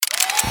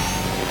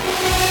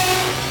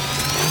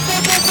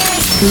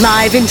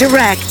Live and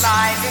direct.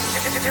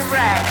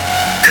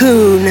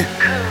 Koon.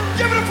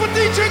 Give it up for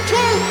DJ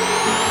Koon.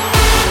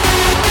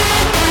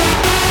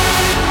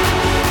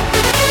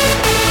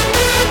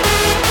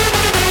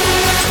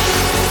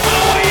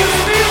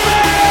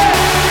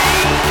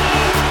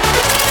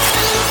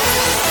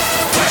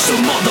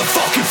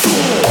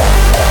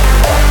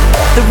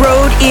 The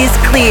road is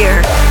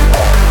clear.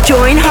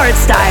 Join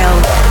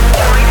Hardstyle.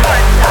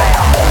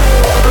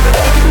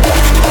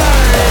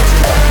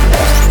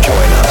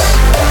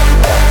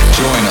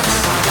 Join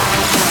us.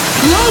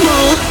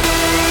 Global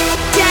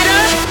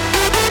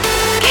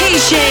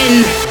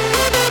dedication.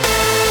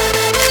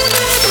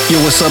 Yo,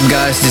 what's up,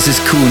 guys? This is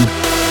Koon.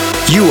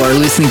 You are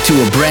listening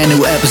to a brand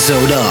new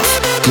episode of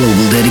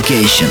Global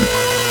Dedication.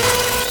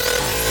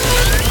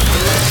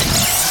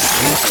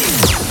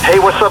 Hey,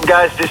 what's up,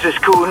 guys? This is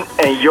Koon,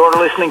 and you're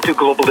listening to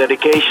Global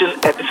Dedication,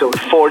 episode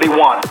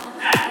 41.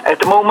 At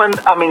the moment,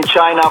 I'm in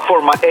China for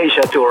my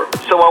Asia tour,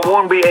 so I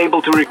won't be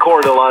able to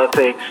record a lot of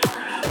things.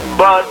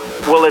 But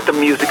we'll let the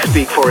music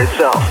speak for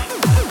itself.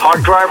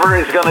 Hard Driver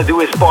is gonna do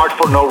his part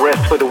for No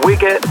Rest for the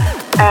Wicked,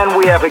 and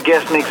we have a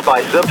guest mix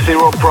by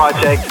Sub-Zero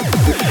Project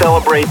to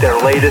celebrate their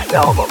latest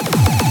album.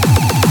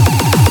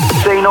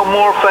 Say no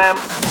more, fam.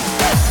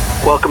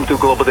 Welcome to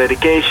Global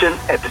Dedication,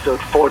 episode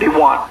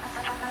 41.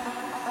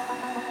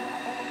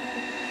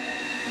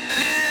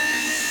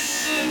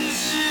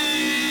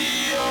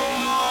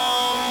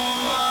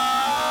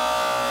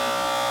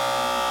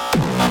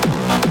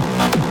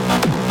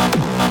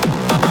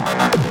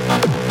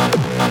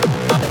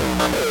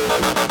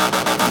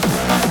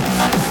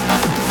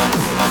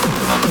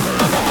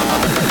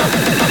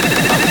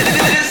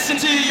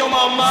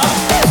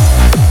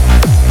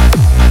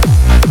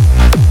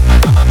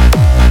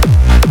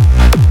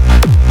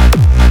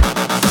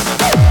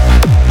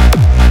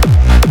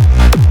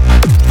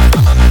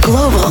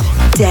 Global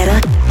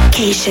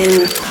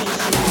dedication.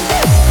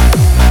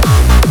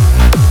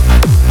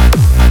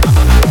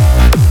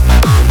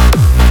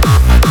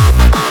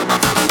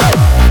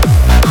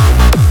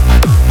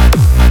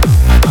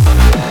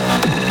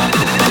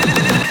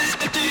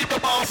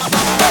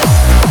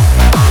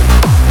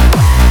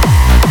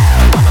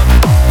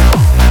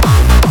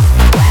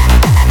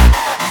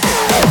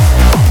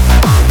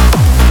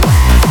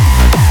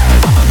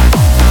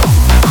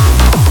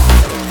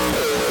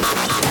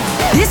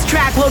 This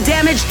track will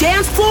damage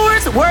dance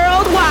floors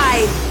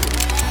worldwide.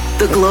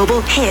 The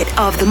global hit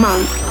of the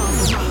month.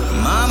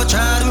 Mama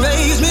tried to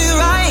raise me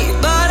right,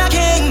 but I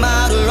came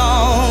out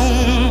wrong.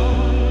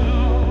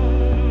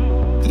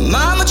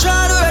 Mama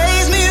tried to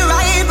raise me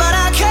right, but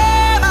I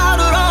came out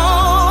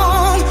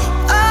wrong.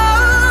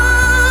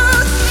 Oh,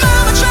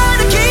 Mama tried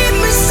to keep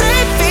me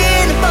safe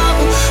in a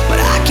bubble, but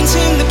I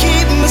continue to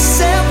keep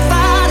myself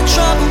out of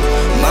trouble.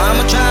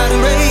 Mama tried to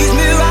raise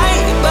me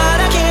right,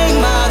 but I came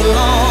out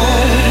wrong.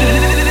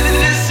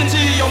 Listen to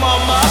your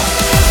mama.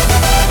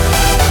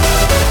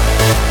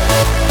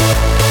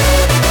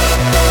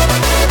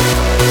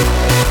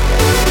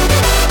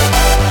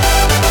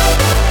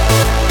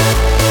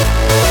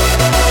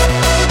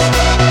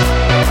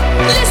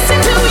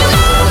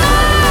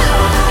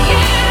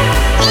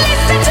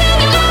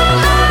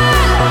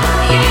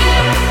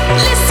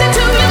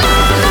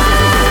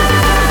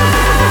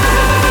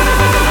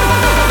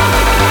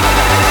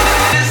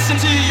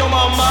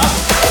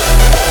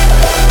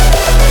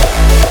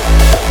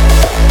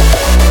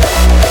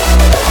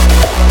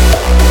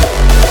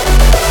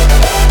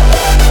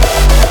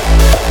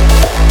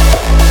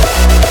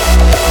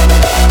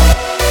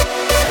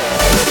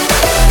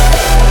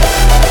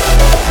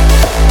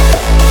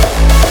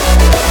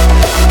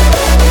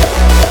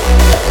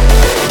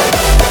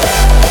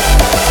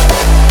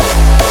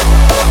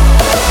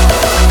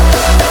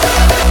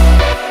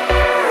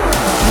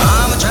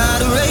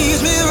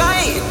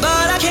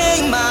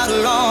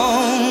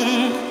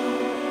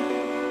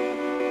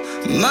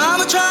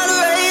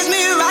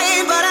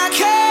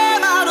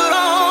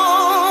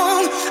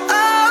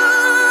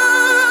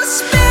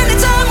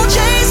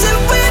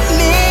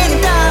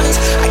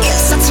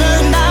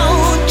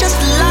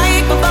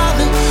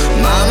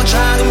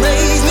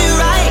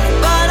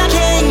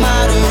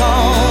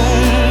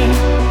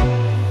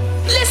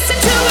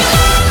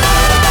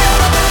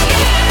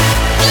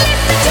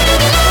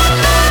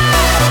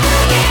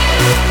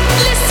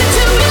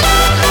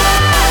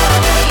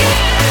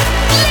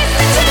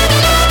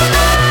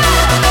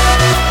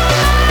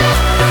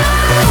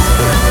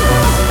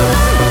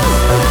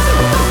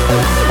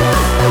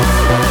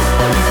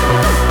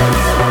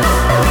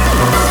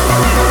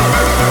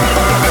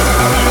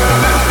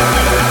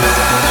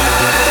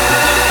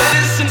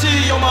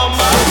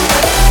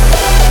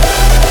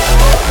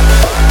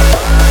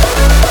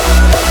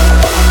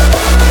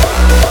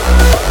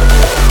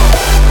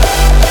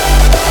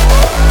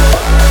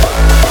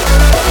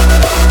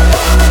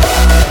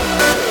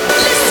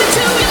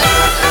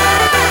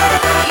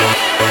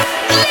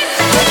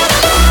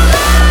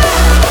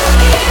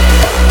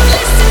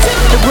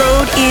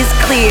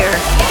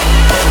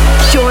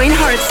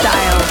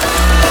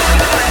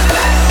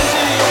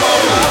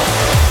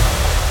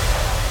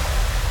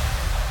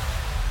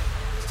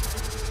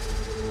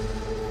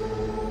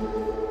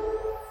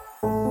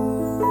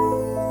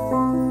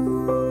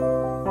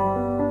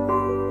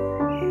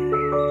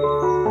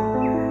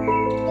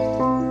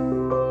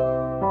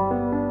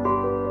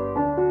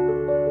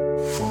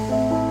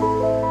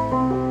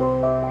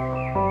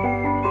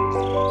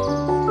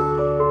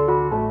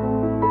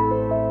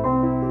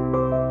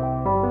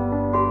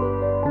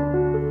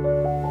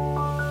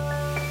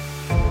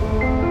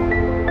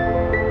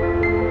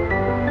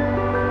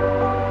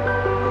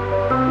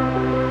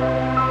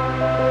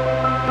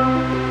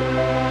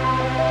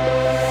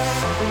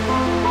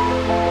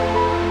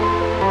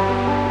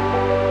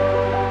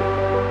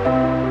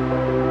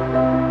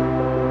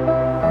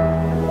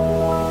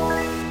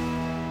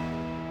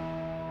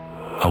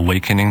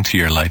 awakening to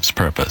your life's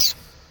purpose.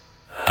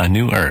 A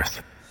new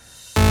earth.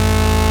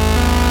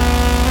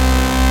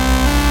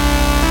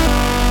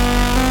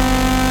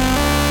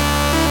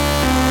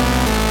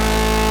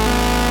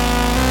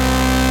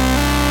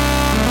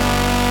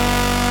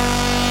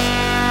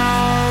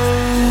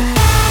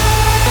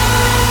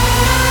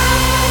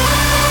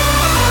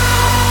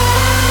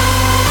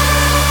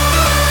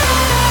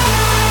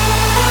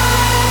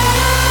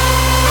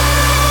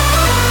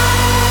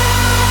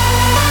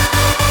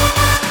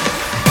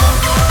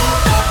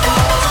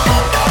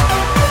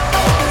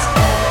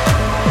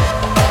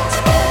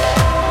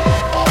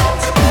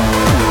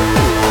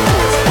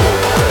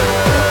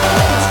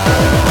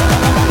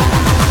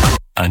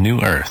 A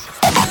new earth.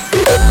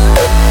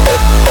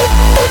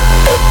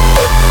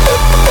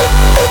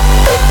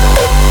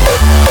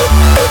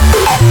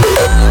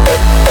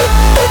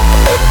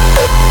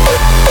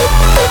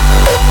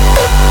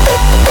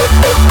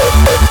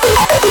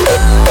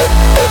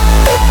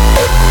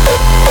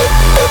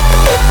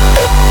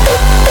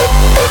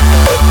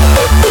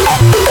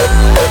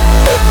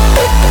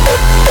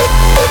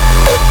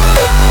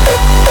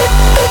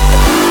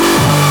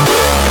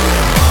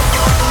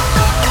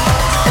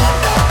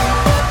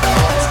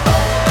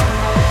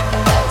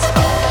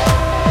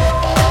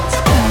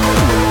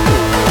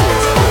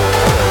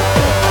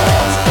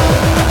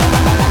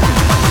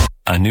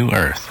 A new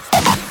earth.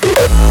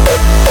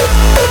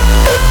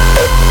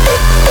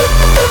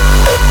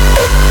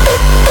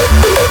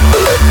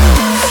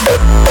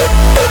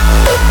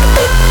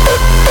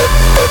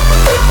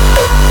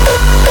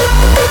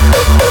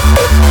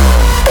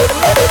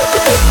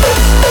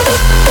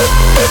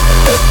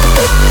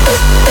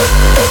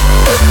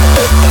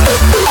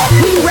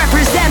 We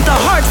represent the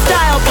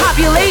hardstyle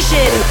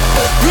population.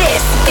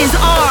 This is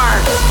our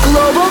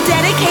global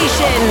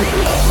dedication.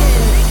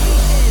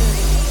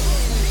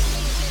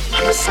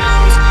 The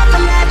sounds of the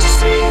legends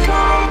sing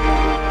on.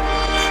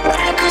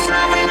 Echoes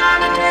of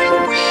another day,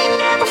 we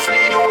never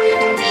fade away.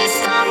 This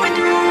time we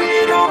do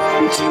it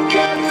all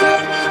together.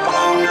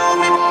 Oh no,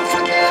 we won't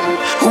forget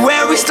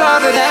where we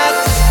started at.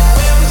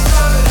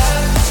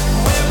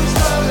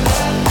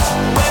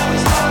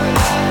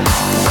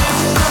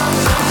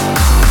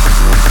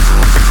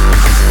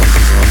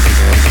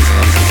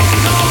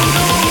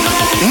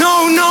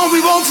 No, no, we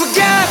won't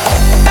forget.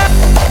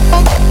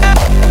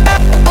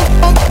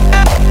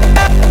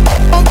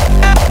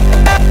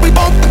 We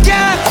won't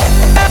forget.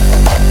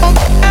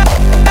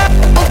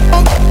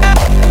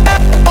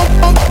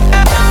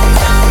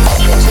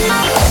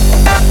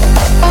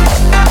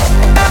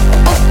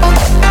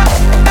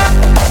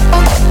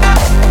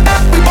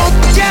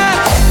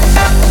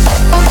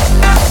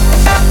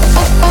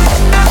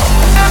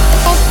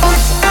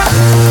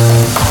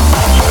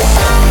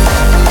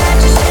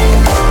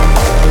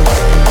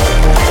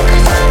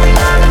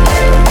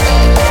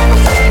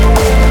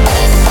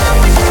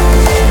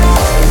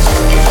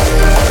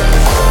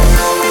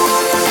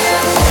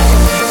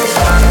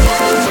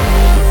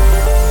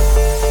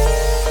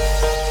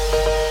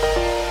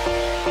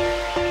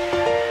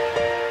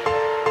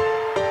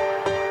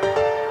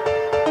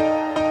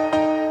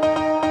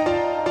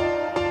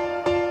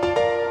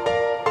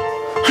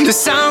 The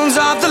sounds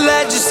of the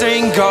legends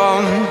sing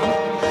on.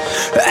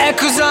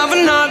 Echoes of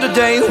another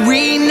day,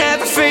 we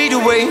never fade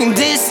away.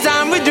 This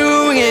time we're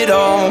doing it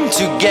all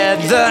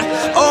together.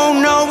 Oh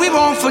no, we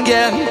won't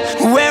forget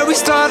where we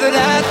started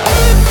at.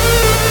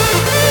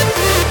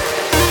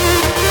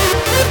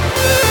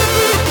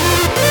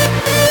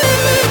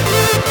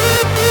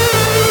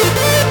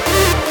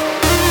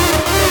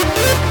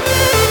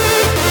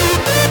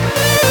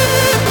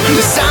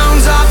 The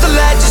sounds of the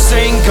legends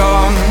sing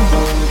on.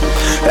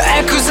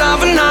 Echoes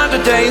of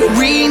another day,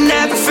 we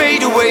never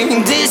fade away.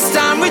 This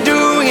time we're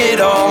doing it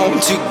all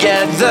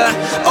together.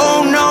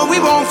 Oh no, we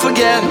won't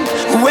forget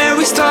where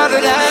we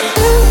started at.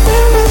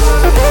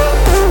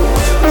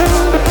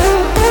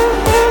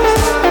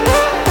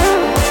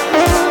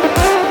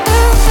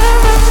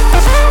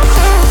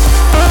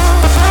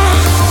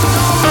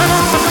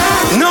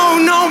 No,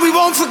 no, we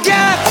won't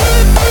forget.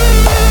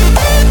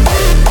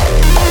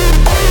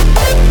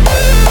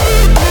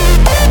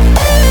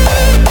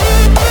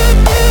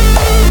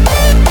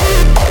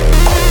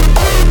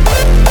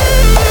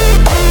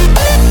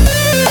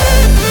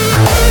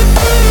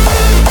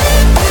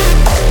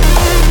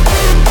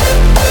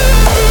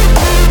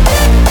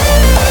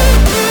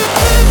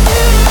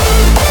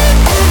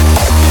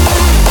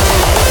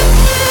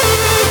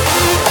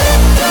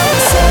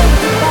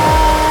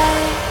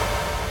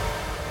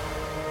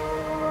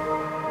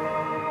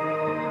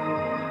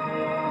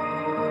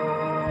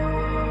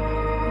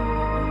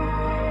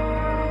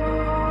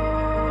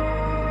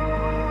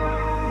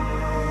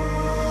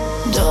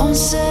 Don't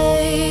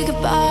say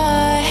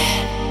goodbye,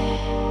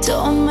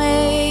 don't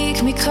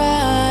make me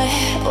cry.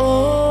 Oh,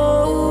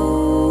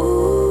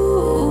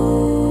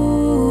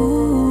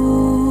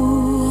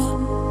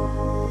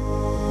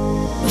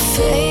 we're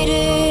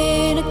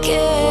fading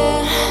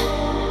again,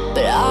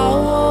 but I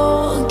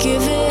won't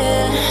give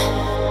in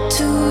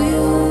to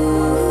you.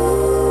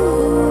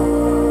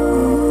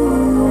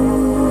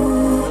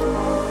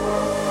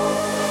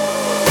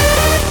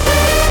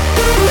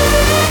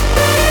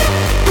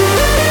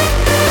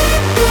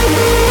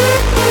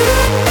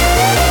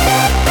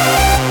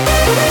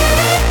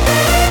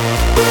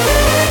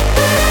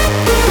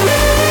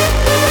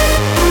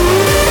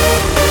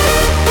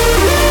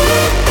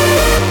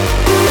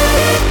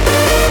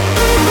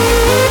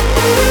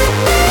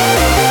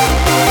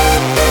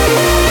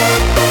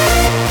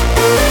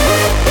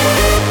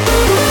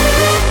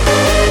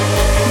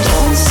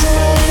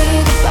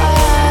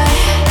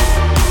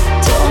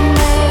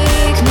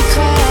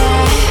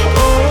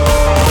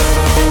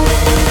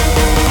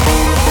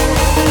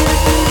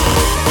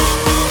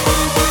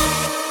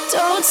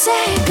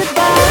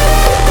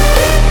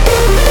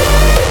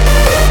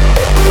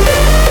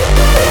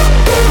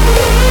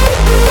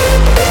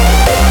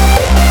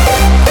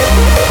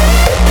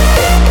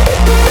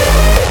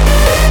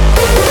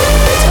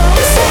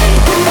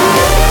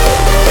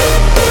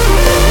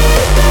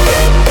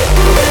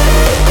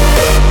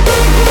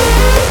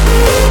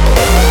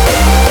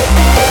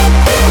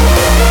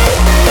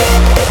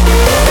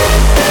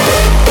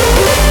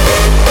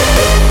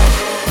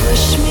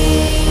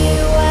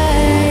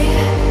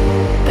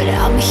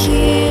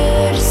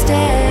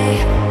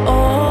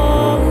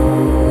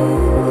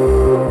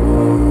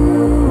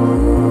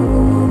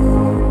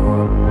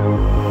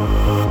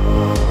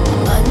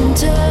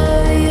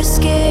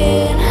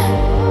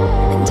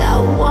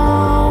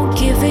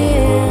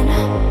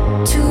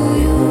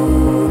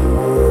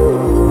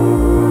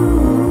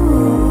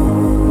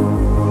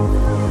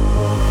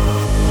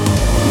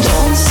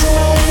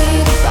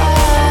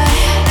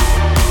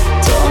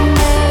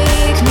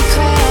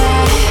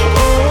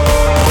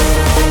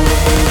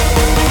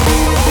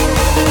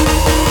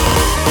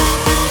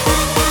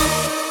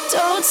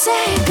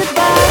 say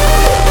goodbye.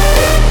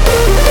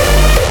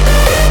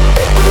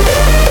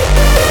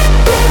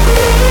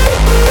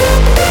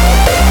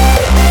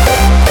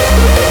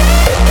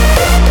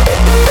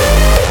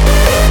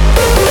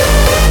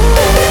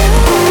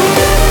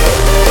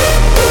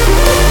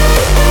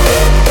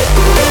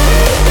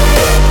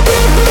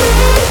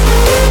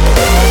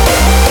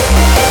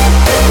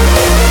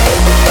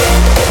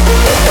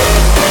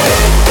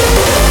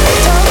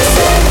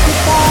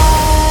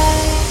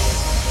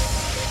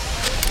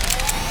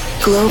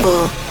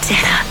 Global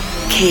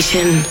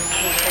dedication.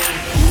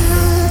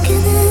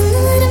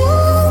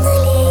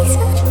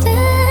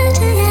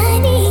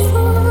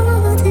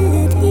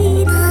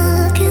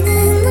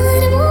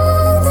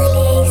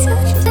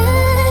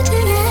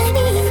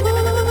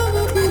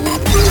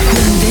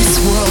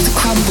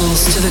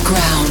 To the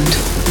ground,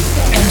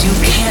 and you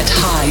can't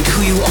hide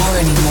who you are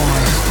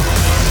anymore.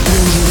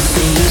 Will you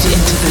fade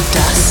into the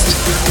dust,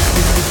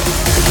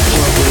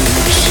 or will you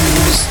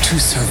choose to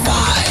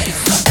survive?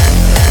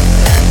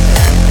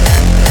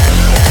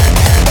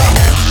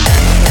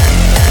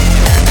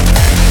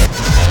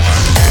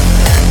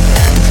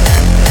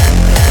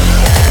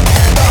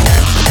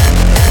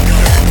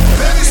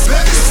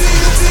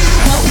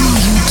 What will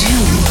you do?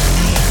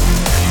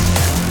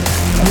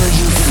 Will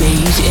you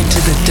fade into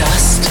the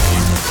dust?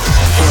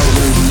 Or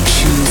will you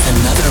choose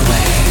another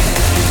way?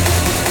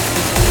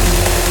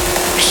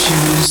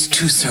 Choose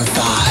to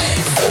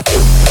survive.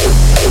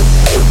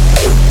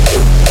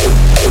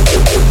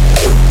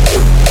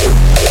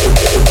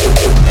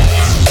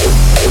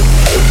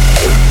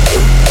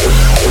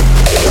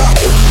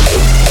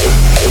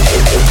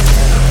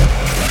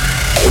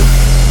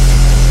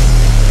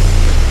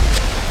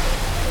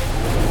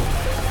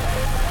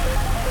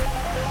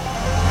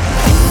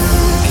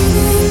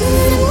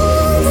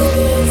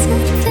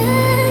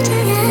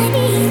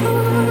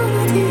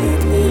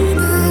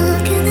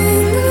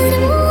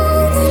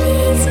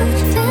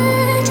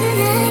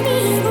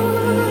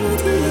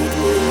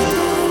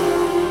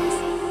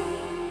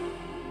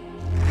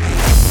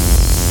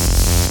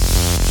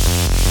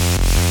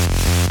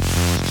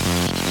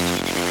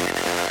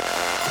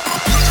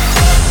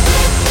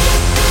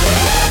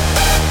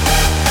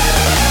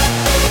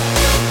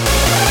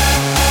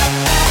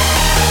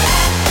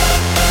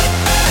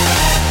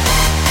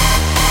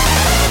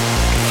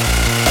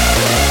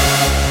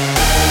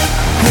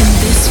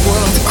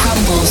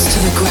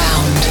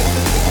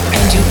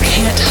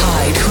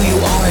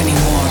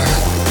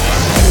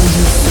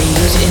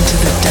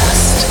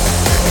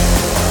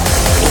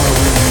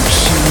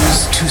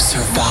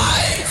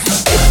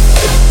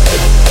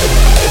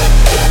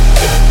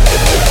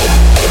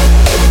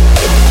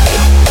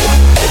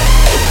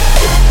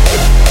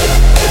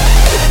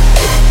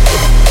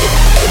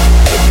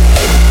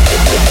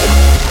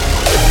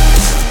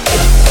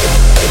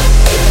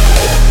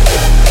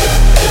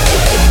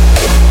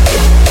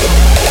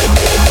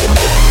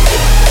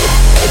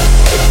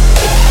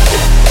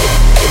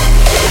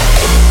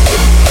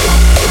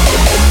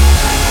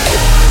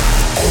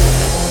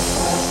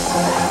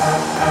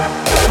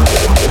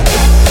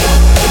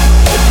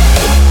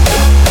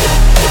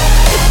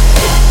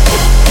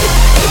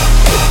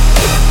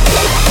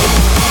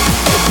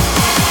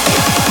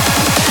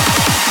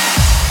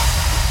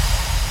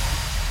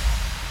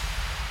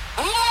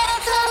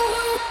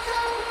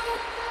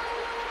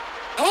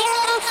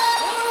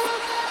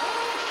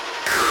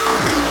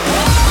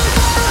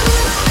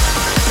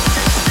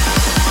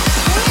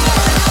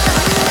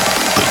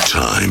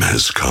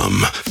 has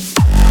come.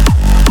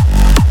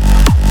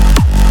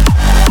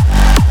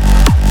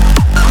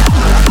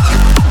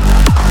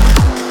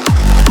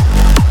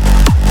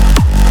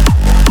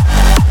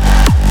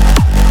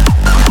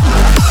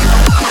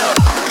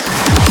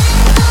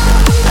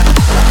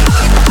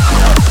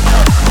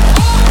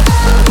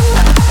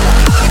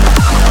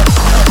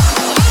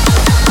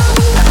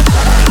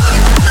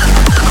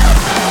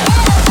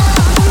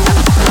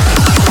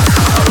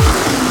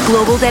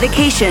 Global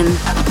Dedication,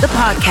 the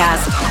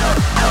podcast.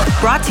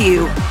 Brought to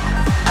you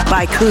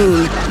by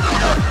Kuhn.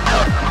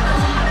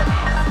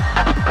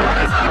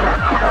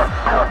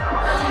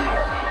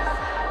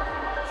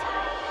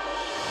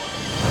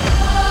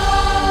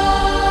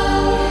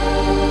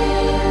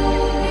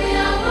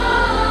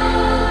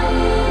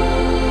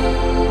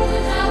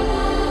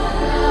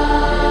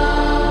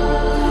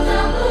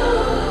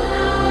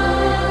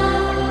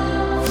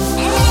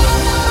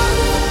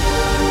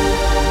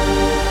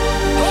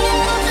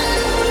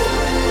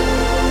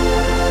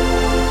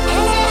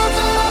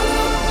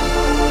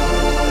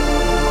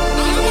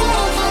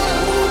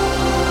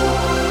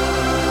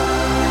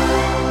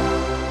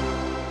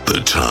 The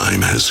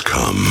time has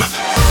come.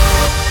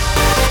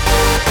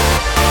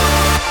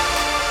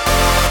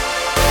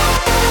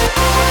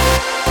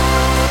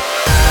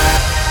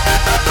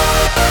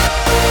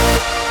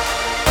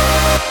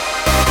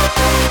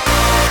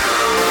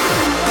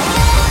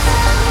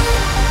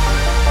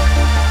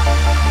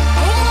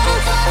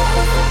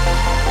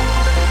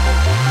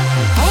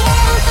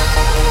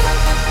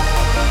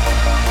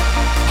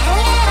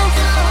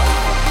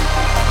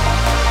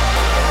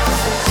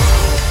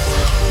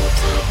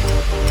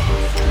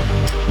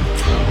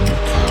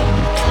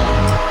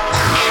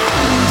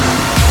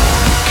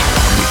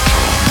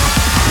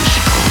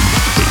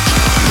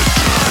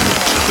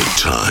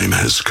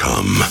 has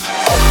come.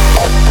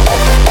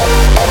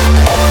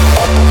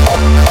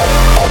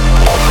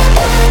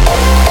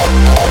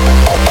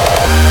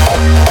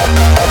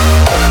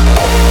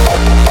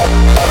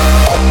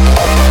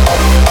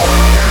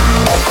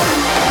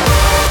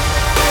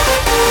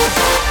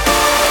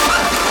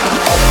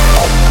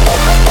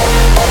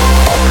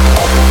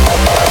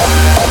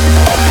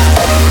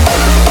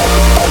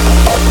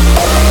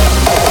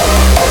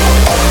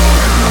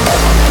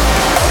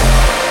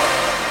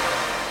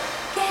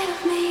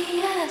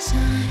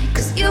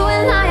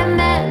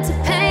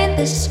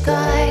 The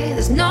sky,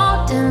 there's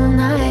no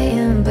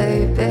denying,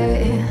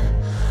 baby.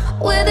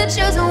 We're the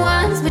chosen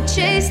ones, we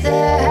chase the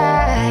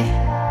high.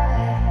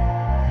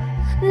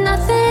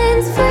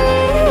 Nothing's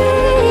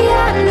free,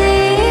 I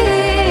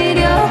need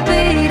your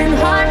beating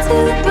heart to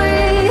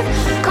breathe.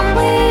 Come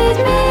with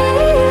me,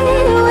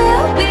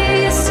 we'll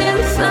be a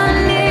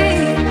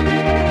symphony.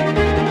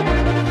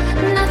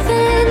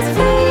 Nothing's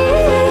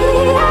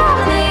free, I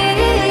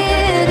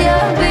need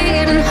your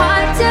beating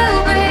heart to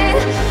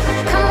breathe.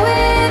 Come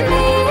with me.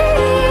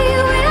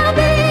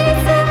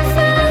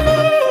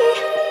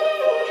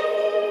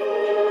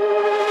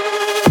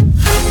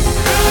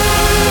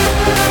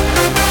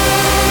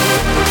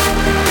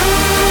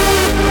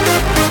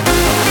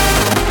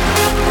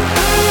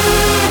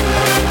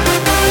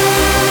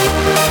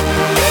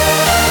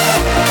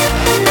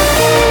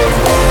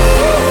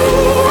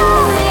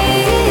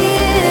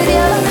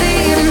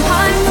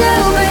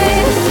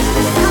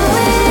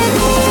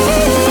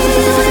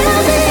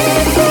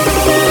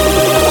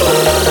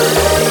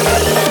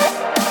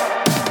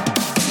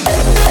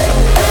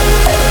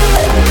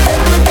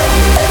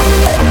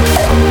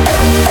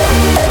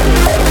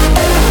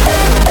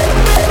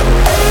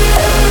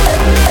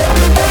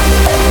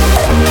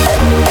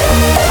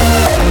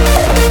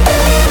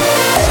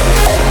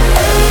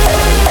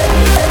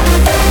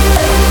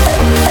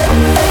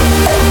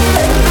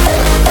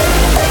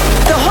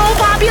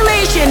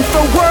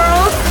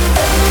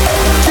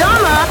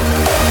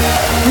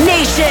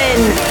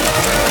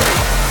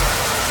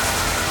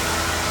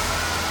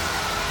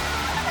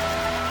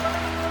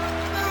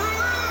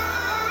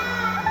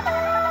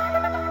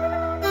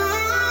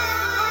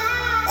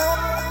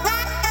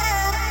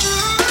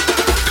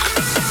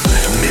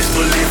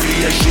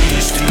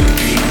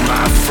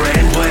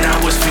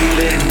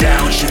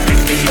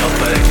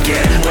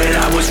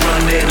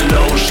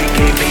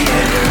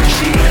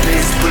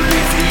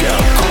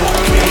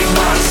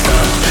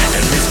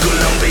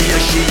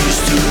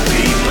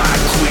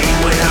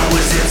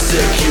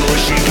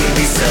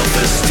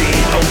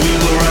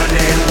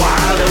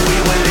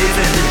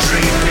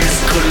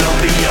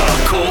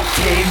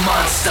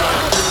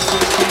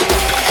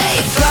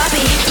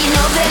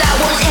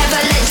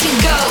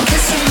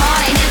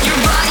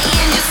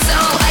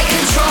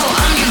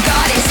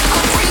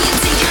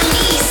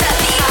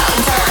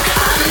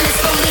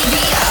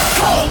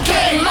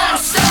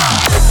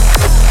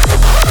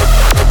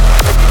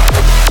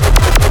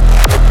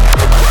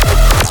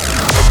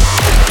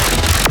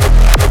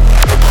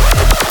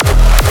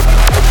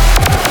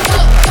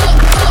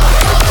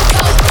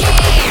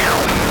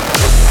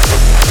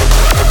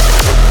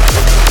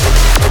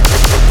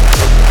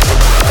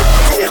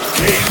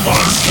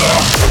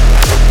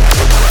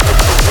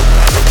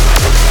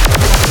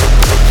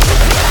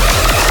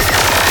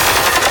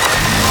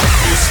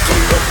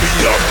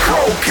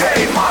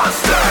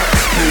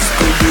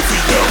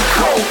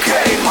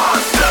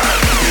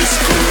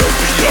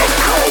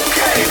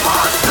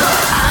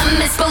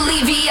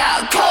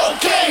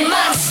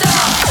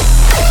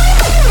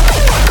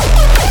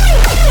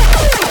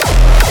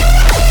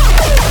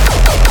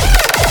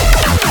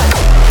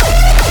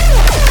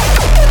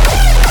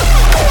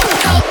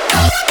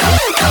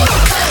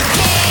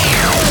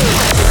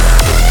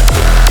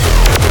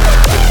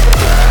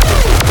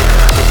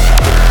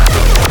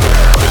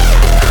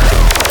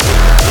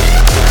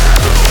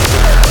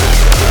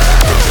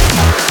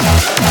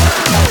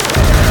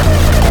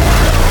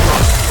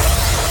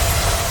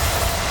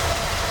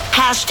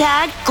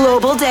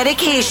 Global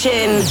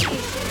dedication.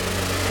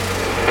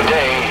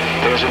 Today,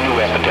 there's a new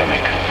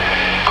epidemic.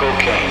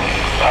 Cocaine,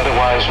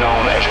 otherwise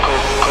known as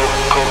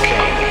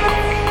cocaine.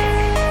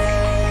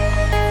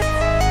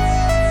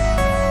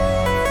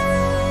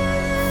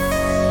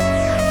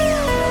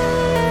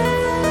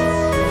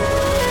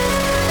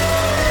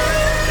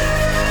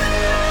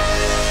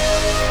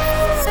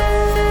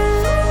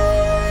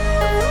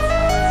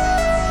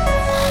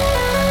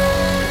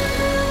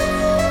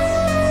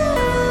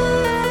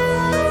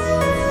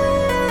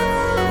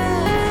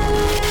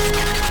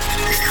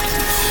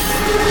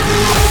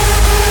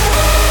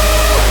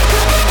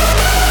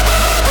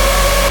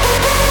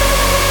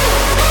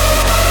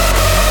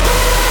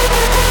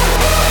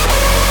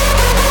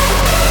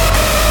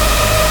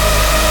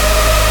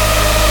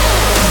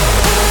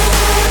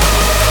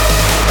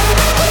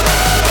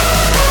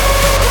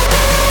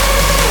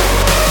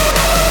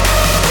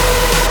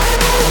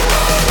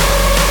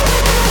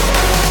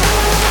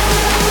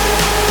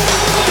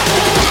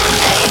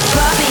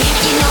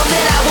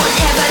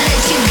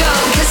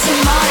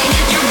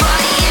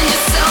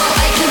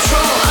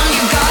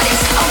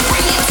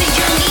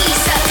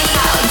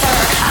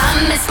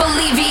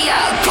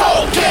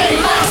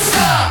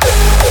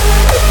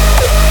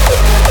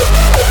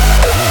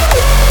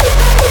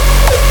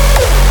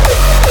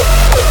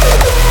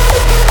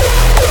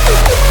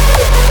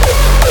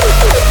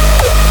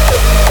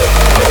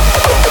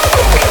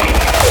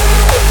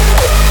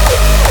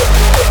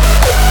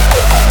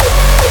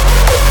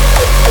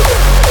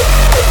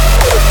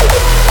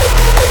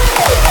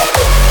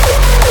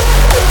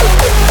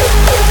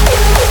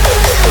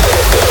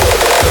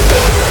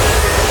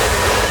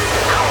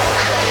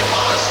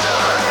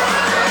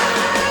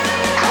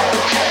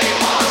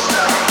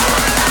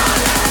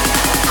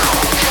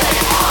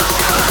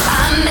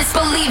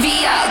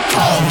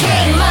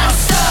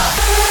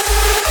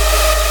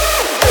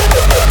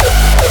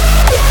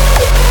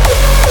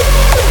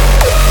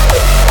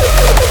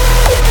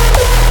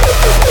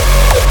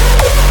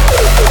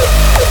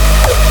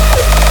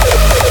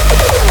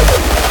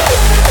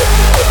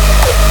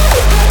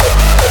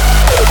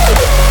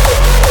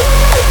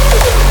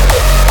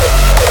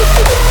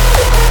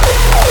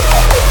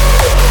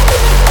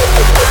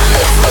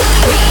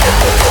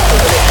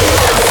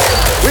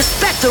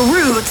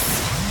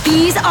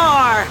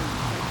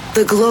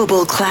 The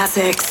global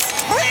classics.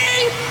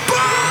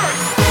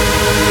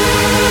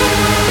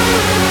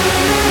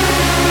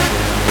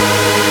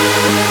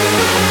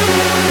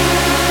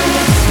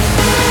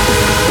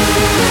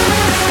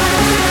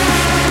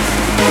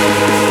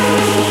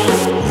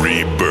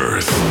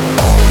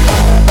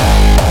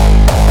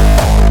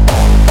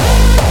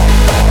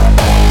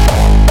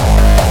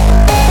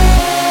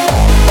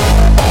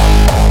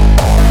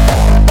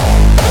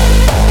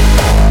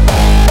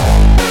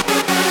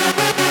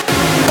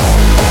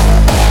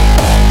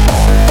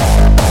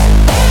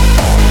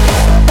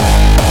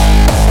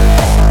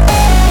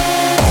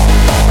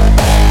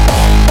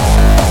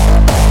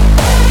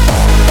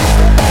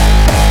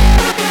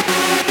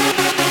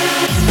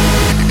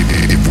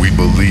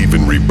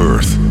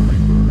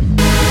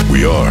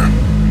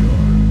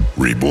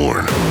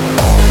 Reborn.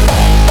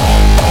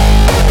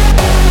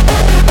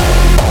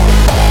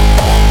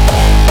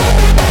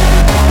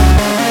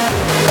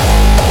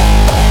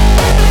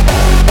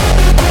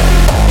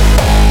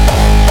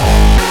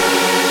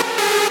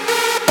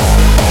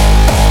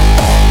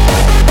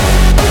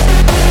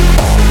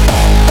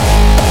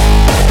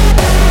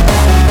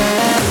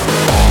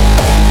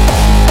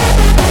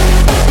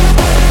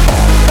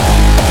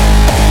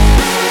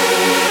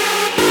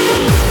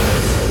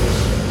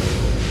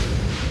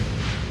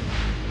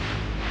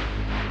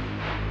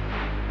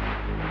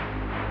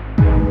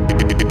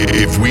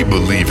 If we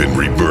believe in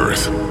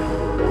rebirth,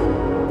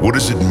 what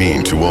does it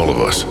mean to all of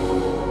us?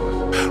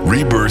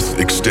 Rebirth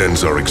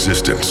extends our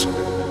existence.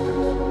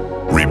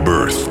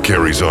 Rebirth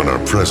carries on our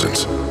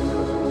presence.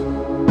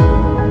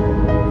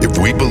 If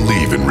we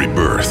believe in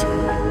rebirth,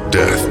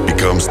 death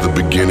becomes the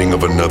beginning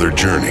of another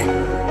journey.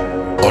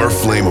 Our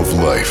flame of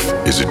life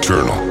is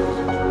eternal.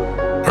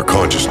 Our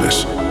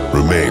consciousness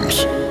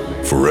remains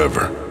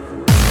forever.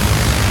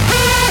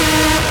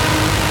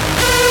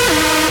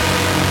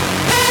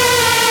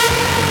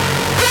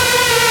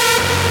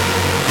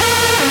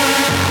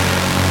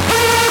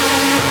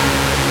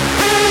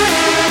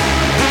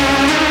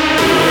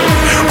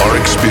 Our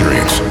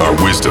experience, our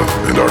wisdom,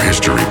 and our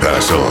history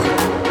pass on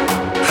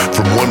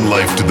from one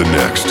life to the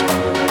next.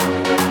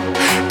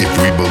 If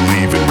we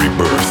believe in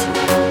rebirth,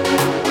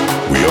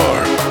 we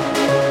are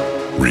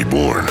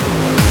reborn.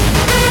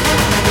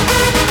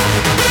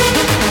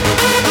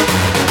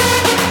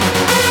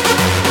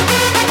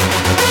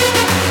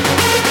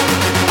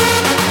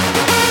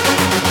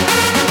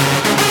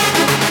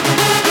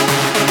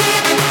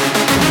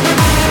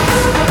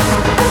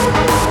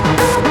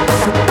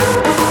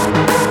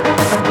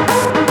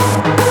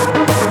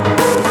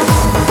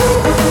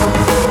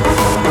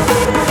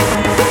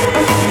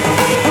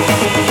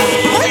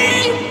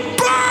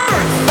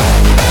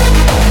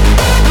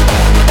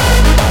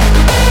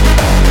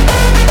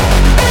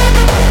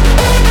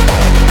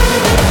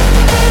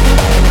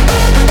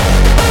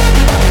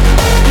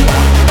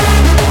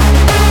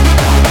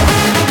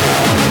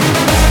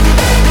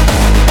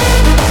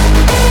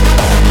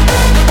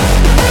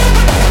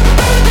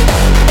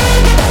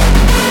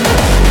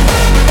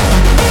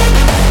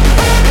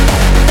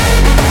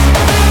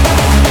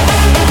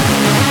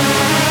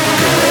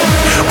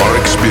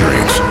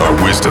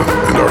 Our wisdom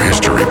and our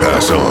history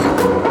pass on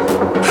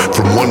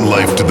from one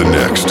life to the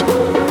next.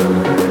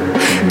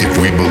 If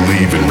we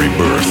believe in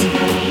rebirth,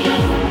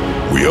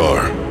 we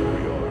are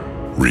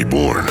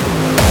reborn.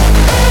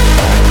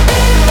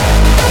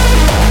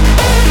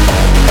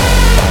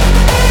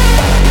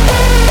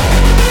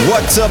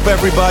 What's up,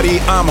 everybody?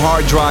 I'm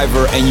Hard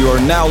Driver, and you are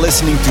now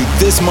listening to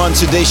this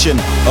month's edition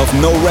of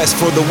No Rest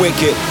for the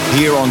Wicked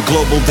here on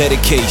Global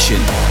Dedication.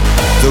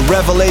 The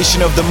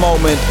revelation of the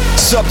moment,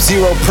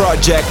 Sub-Zero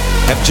Project,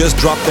 have just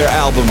dropped their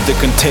album, The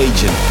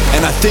Contagion,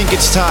 and I think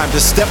it's time to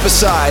step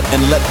aside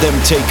and let them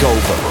take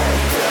over.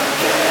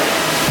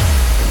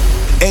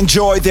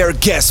 Enjoy their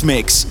guest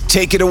mix.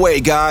 Take it away,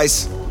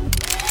 guys.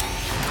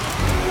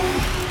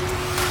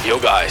 Yo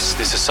guys,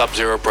 this is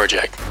Sub-Zero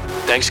Project.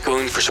 Thanks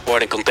Koen for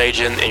supporting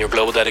Contagion in your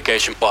Global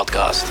Dedication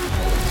podcast.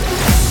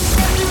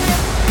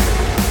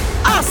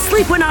 I'll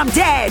sleep when I'm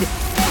dead.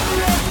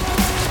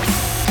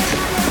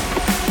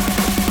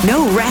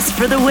 No Rest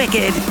for the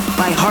Wicked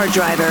by Hard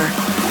Driver.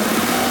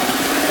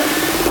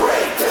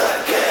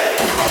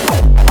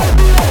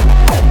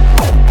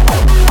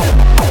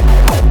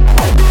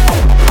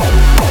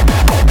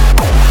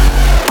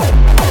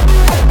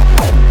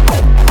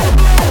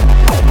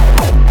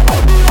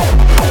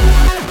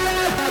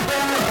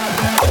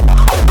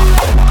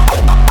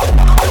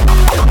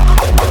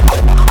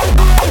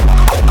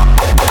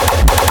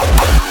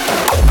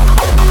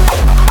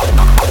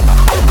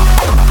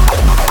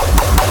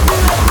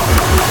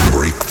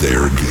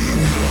 Their game.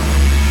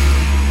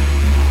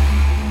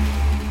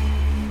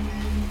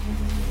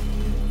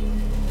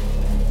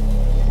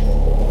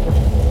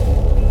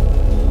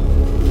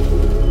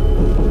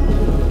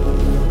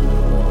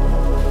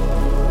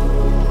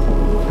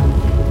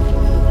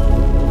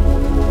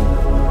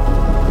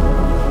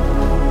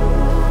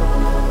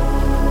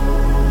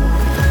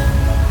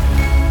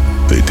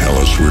 They tell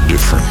us we're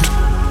different,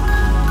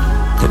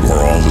 but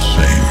we're all the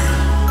same.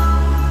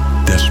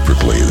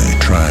 Desperately, they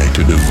try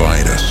to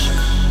divide us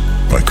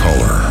by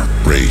color,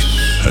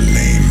 race, and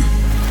name.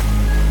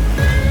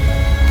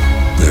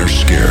 They're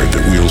scared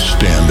that we'll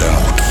stand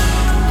out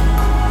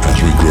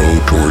as we grow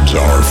towards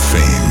our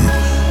fame.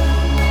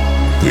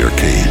 We are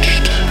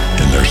caged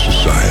in their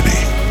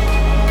society.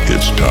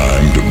 It's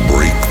time to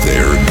break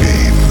their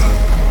game.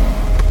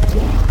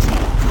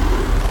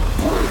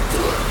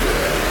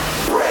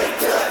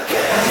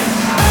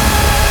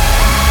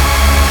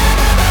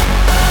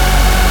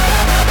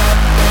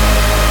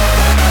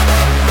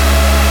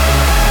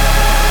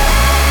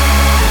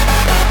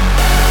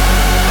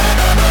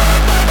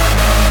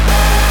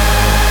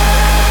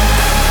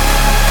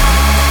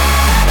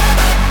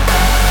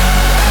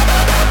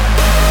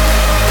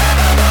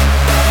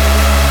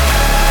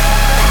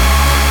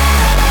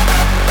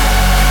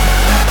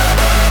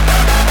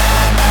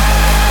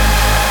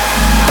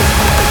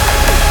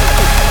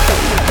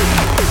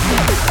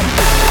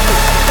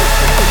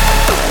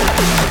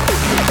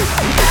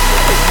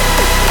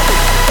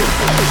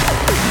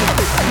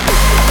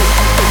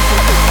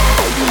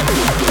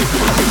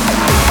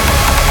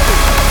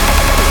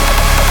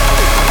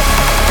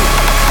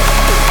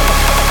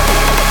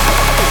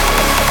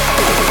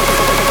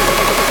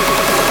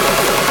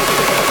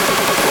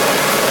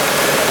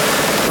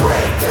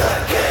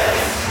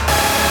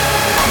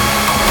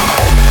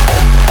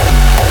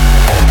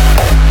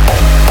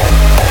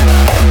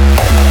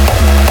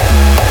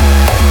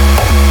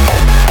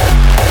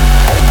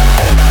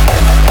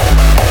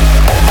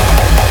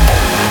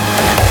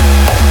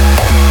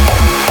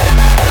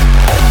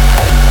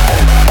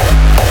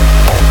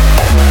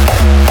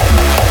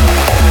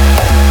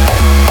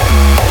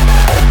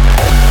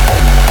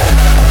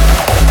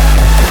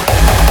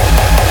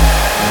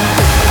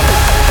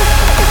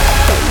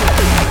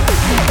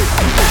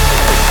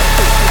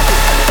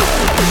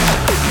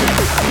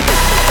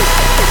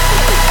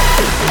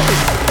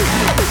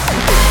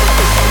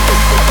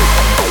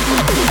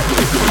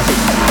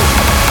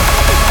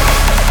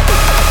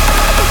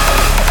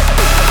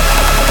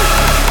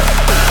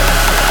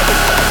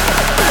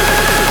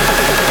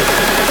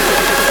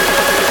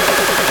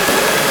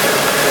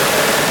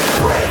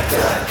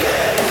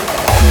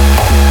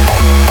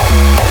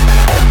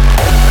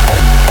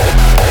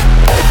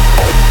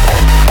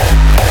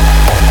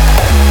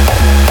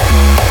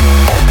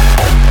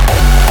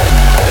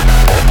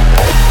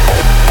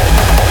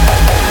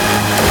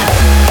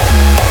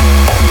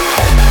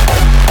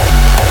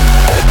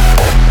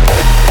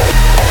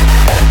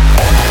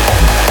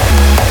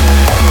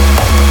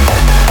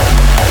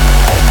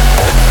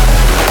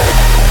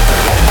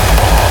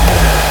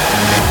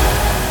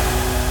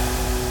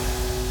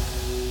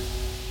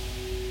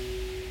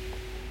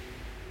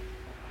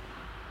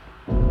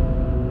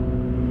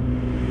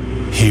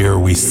 Here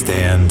we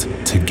stand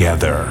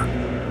together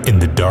in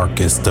the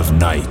darkest of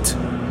night,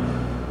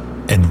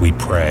 and we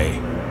pray.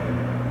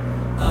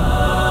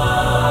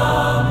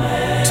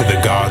 Amen. To the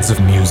gods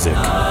of music,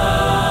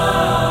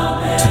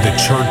 Amen. To the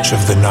church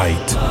of the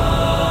night, Amen.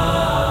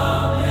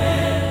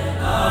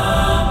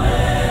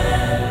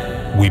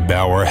 Amen. We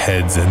bow our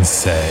heads and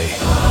say,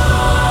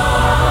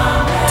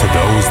 Amen. To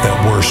those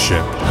that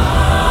worship,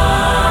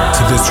 Amen.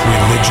 To this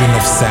religion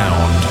of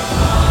sound,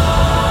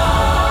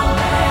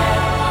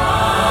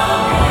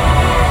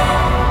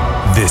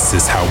 this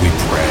is how we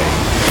pray.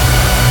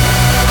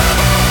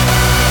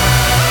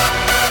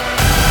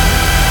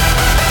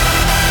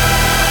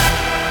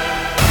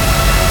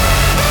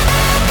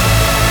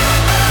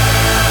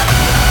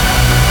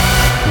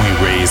 We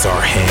raise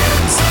our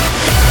hands.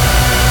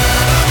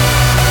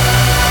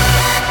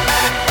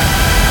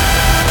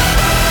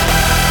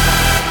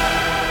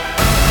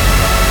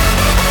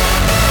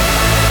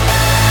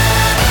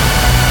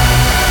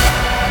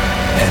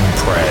 And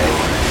pray.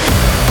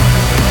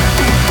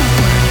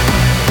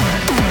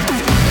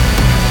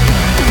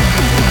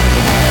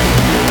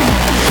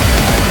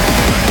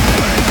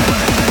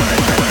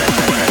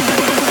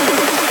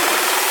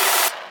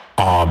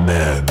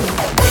 Amen.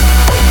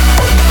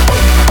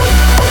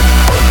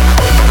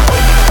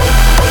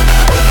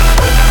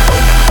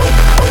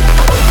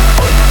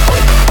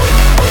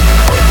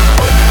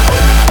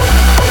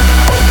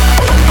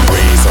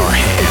 Raise our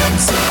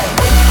hands.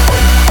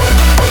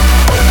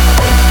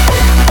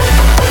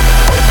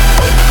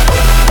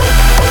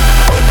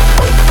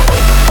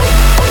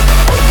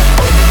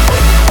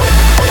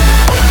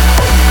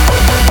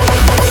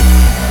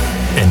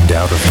 And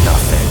out of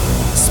nothing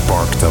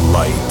sparked a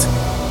light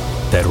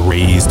that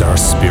raised our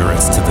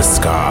spirits to the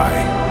sky.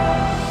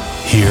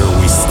 Here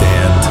we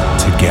stand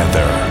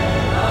together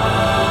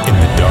in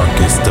the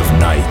darkest of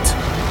night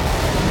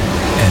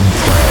and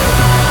pray.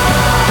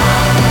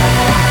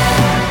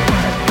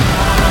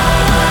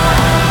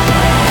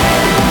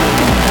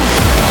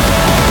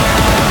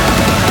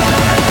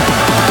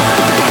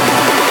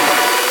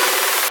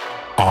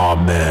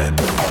 Amen.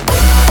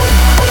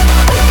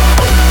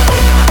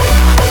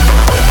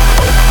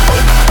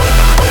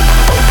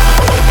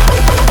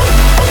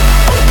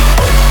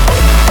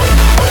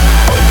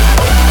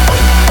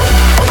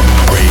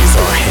 Raise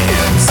our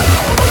hands.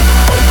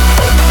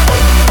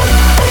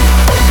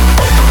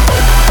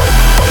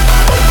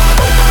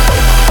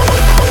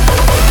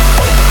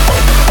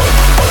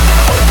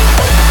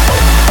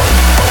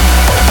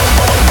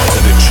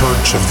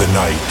 the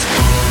night.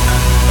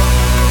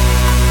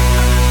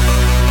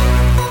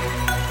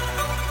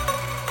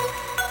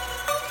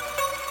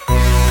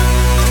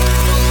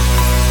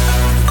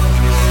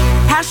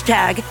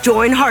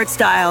 #Join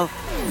Hardstyle.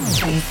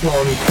 Phase 1.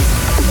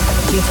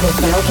 Due to a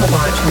failed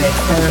laboratory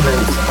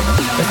experiment,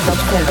 the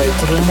Sub-Zero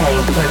DNA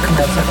broken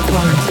out of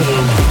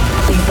quarantine.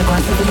 These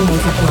aggressively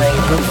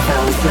multiplying blood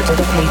cells were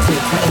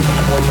dedicated to only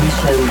one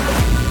mission: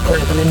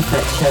 global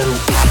infection.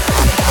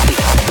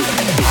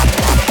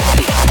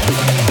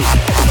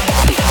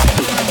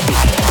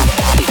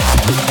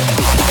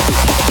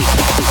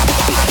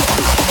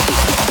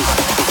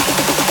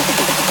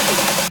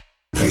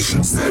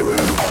 Patient Zero.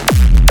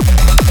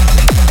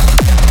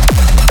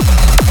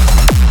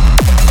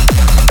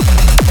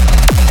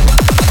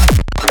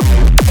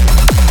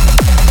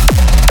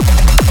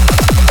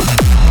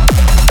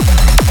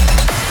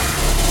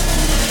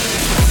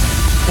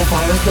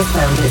 Has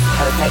found its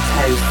perfect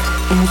host.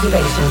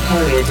 Incubation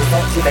period is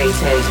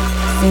activated.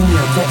 Soon the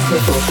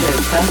objective will show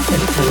first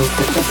symptoms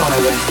of the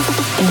virus.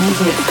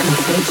 Immediate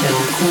contagion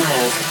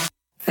required.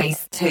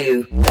 Phase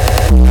 2.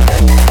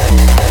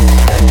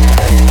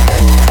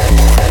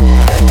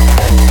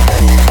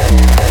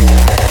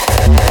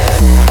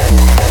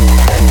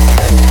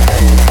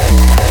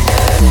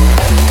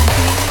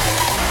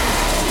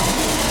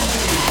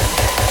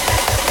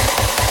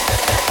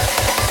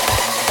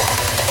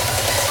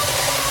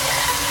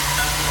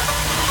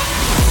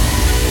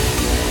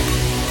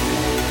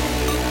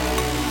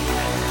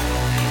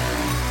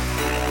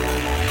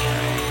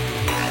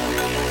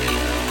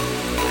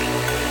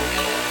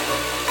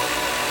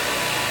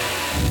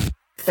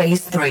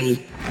 Phase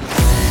 3.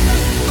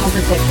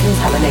 Positive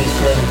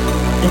contamination.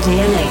 The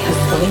DNA has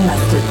fully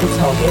mastered the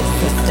target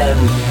system.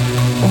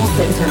 All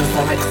symptoms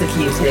are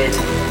executed.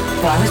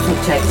 Virus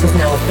subject is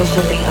now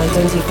officially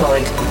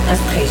identified as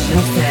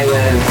Patient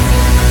Zero.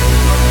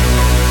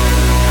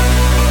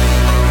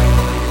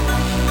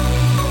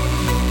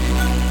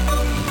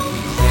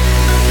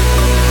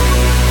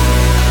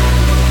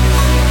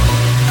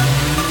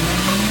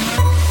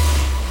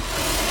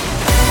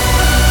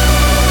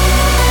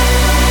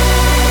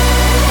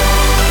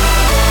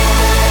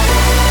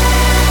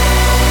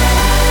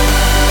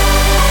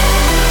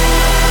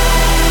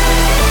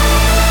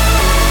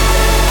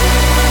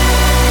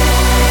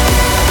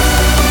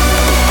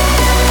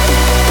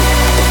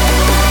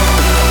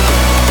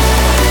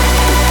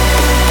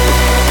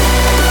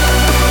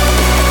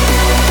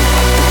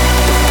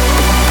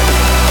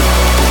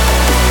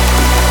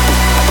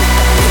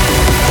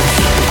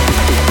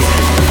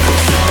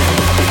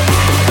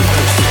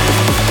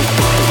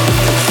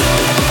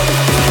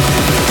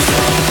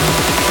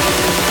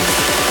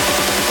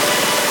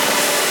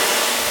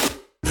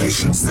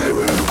 Patient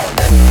Zero.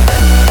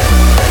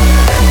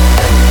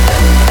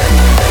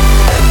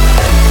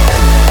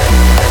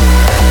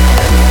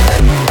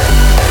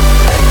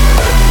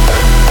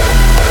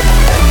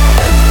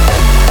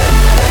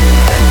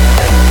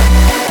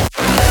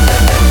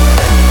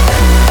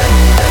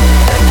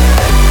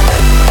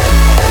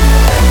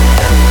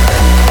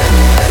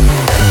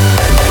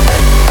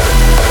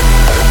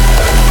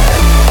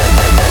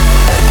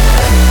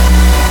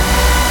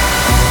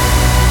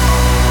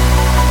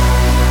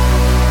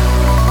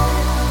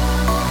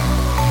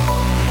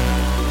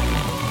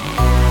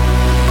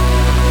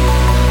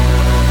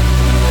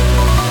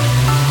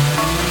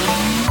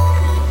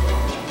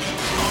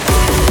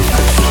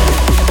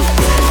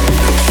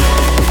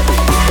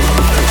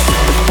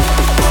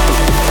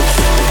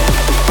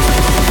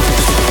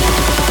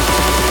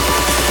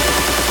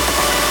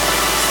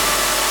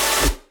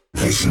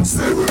 Patient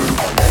Zero.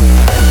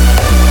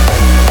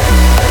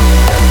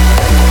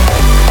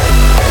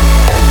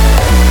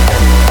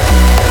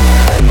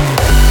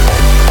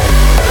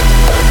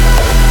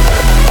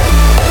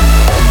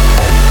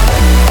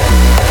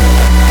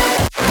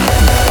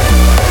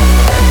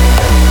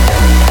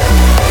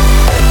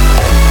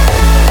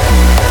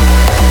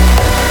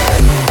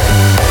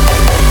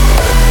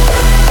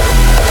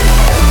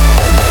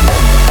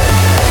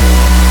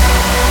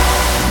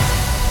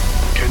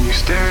 Can you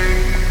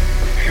stay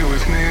here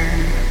with me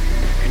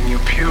in your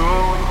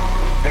pure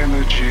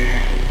energy?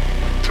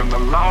 Turn the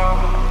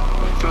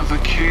lock to the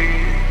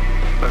key,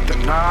 let the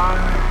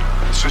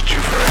night set you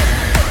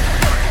free.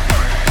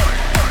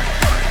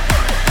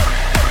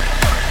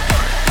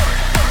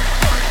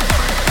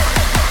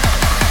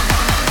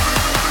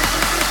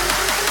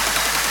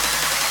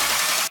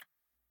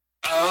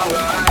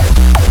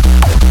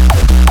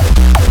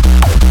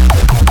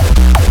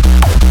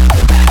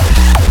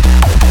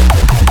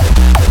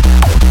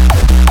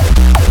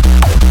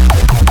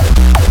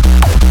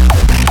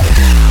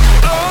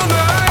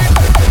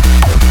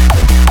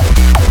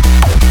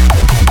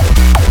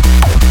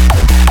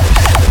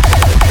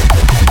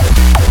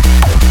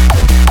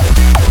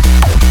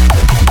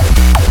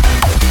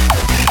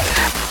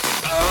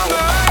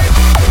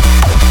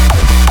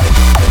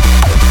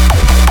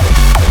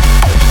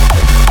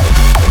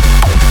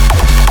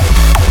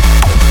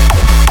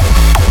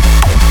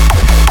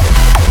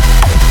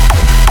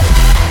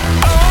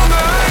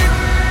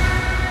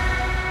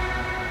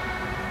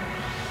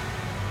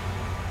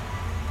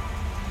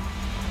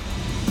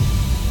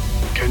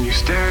 Can you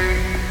stay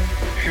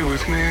here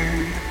with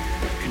me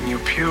in your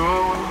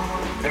pure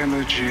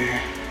energy?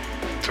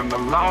 Turn the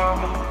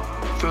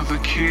lock to the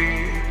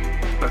key,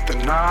 let the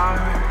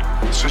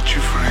night set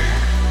you free.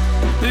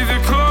 Leave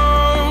your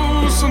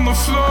clothes on the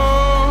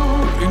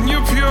floor in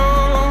your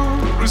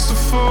purest of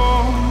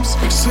forms.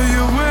 Say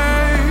your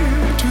way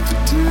to the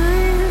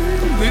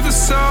deep, leave the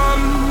sun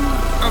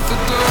at the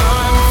door.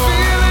 I'm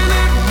feeling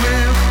it,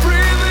 we're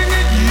breathing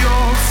it,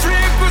 your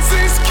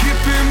frequency's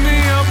keeping me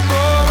up.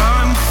 Oh,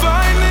 I'm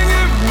finding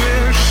it,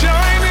 we're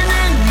shining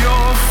in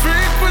your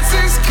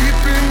frequency's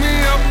keeping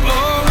me up.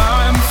 Oh,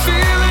 I'm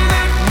feeling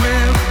it,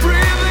 we're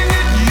breathing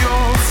it,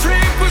 your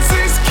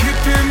frequency's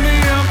keeping me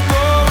up.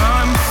 Oh,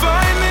 I'm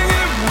finding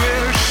it,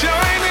 we're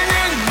shining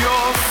in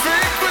your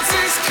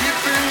frequency's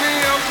keeping me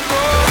up.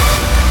 Oh.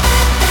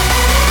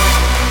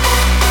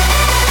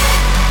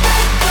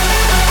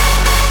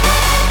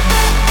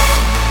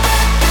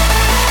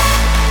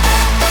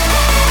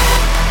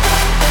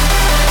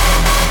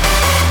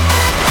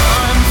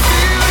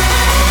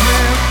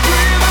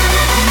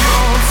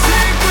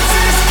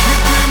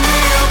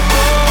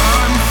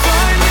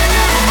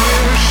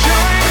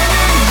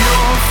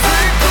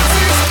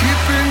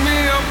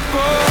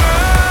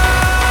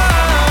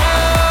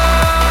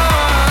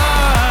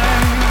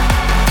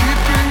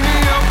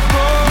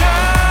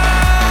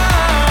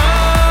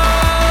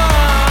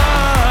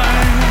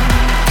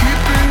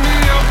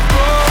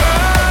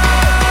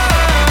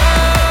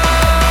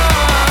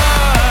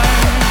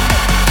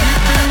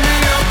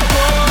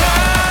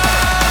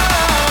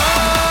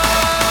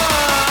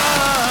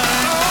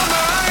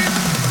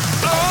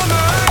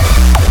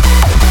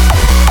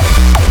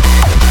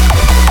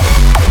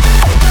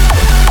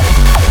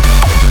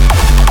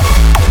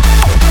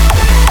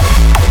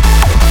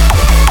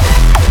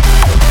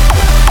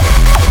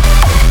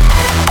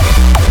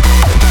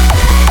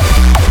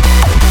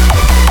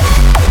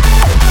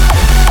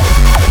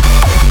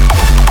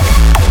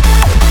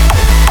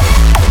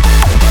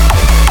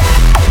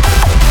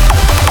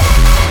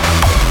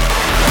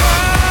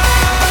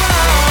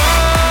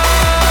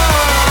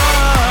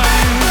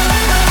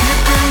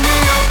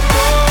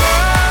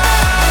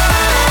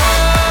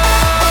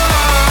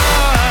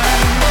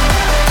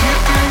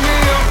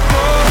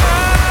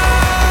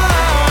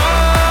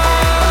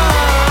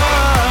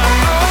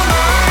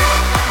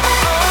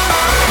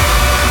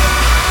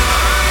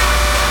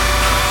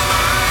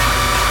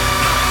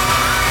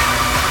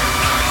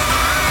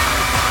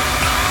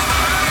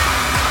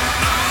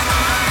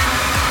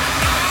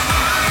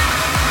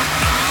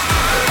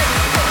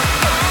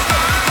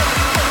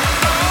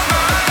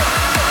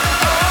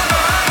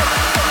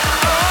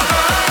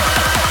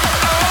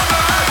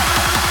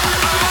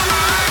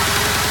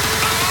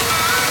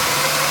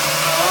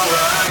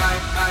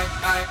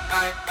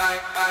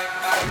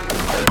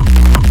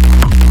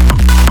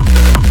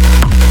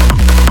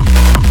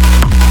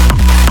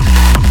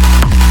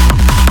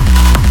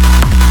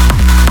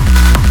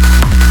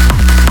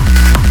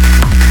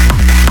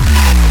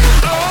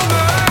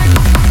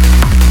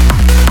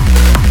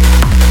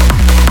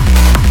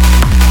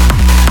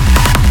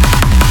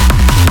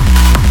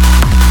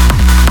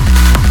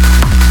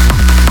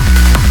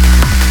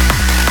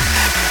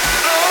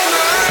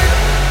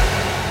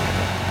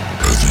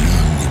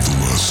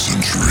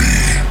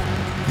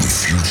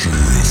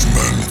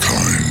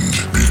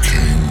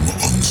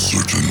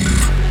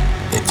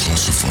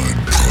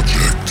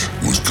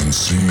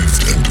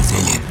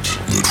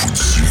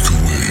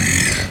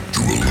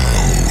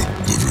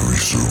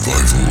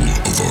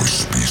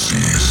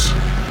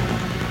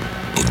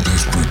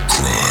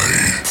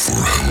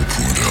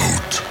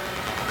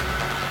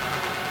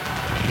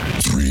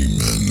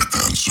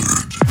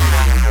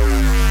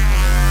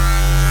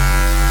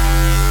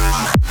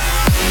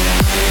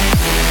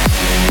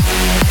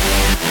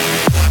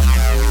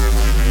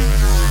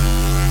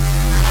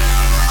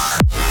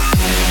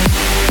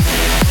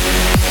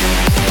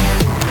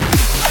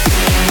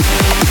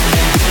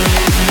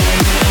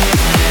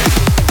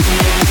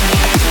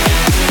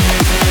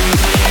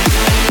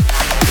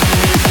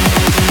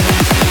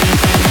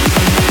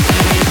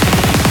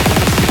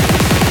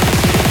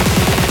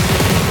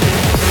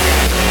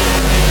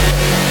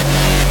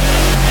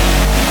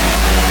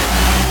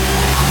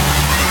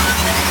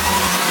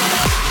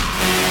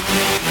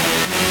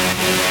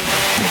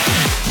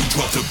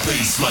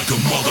 Like a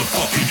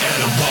motherfucking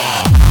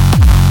animal.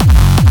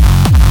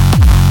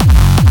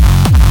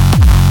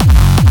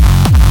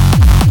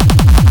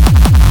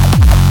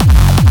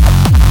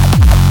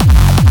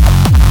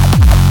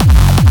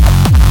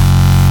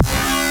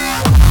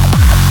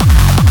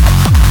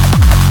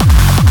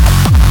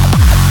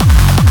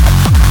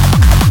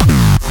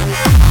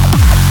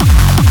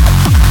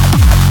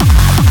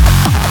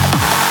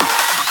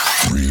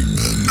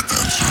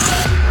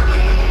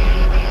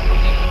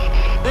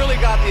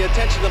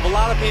 Attention of a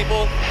lot of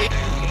people.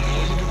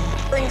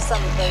 Bring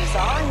some of those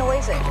on,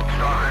 noisy.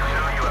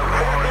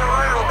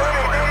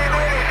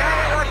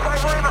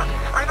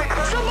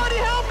 Somebody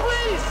help,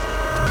 please!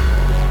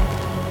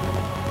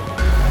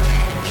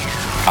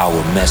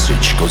 Our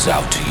message goes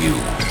out to you.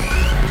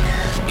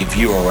 If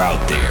you are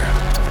out there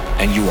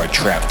and you are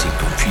trapped in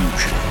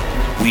confusion,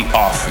 we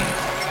offer you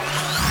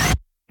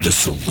the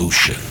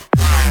solution.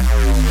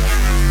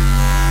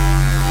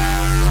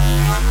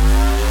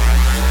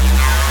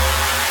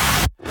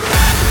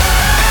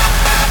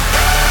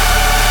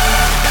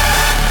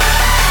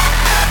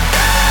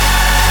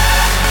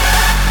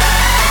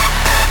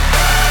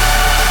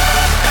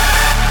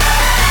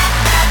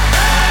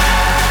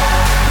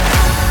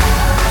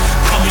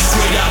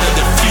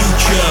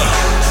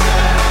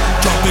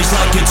 It's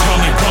like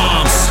atomic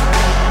bombs.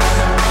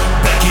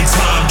 Back in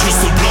time just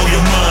to blow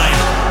your mind.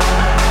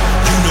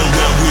 You know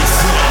where we're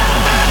from.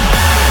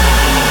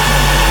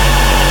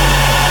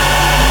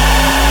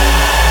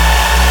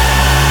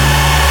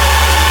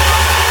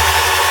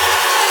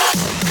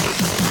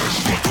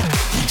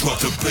 We drop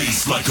the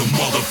bass like a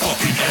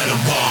motherfucking atom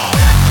bomb.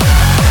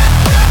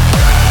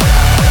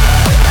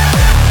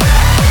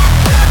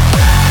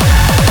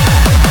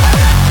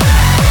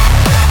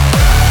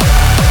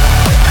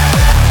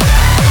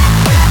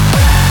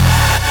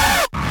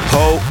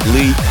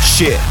 Holy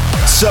shit.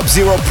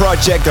 Sub-Zero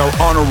Project are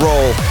on a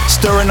roll,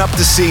 stirring up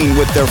the scene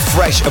with their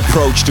fresh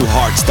approach to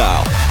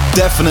hardstyle.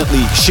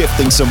 Definitely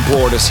shifting some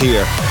borders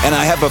here, and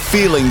I have a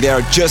feeling they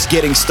are just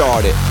getting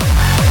started.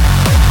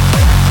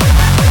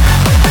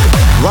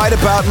 Right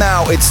about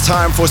now, it's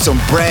time for some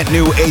brand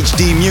new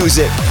HD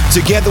music.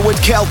 Together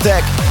with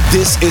Keltec,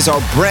 this is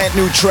our brand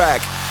new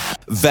track,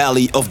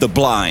 Valley of the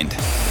Blind.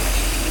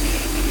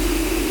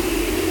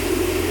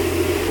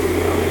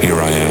 Here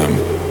I am,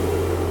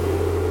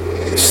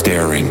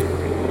 staring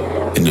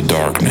in the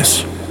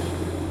darkness.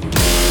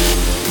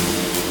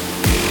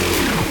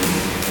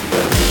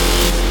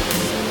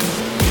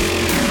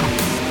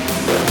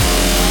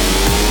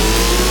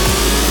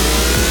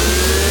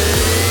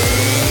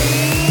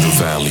 The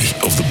Valley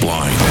of the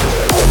Blind.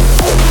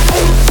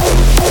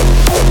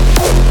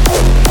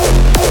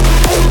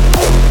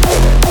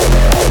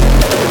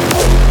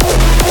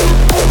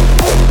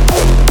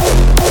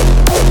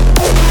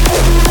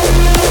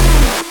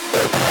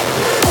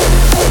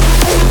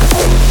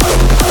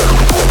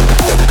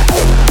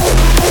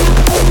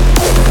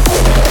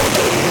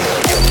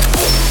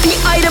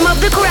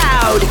 The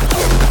crowd.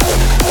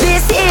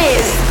 This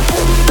is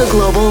the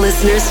Global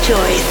Listener's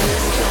Choice.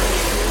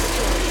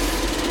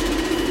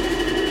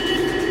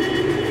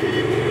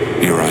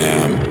 Here I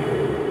am,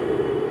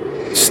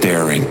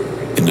 staring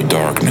in the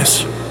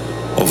darkness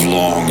of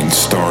long and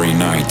starry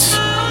nights.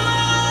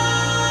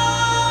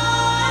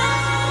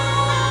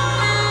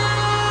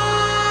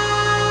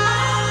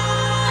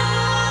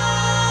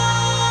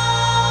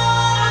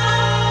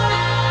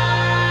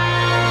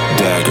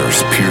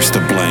 Daggers pierce the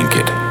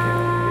blanket,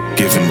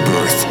 giving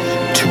birth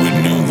to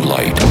a new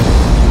light.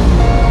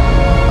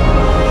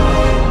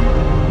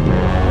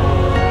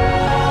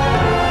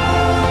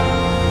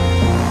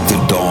 The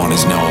dawn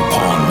is now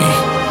upon me,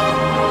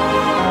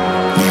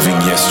 leaving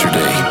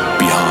yesterday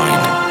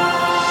behind,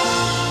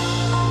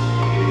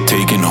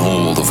 taking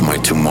hold of my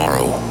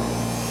tomorrow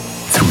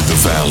through the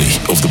Valley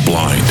of the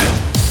Blind.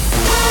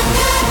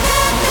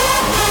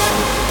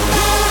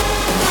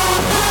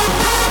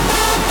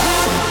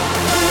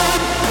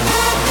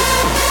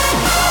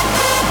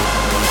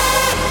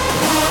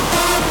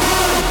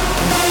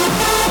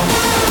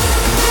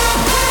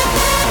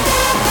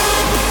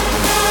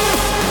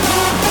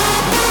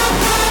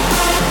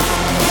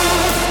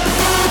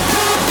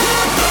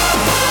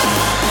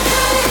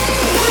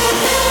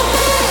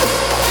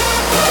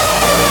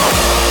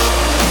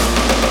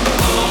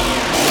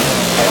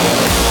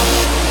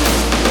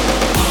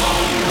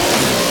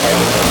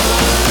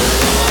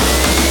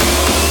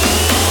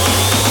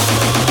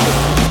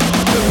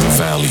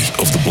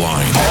 Of the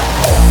Blind.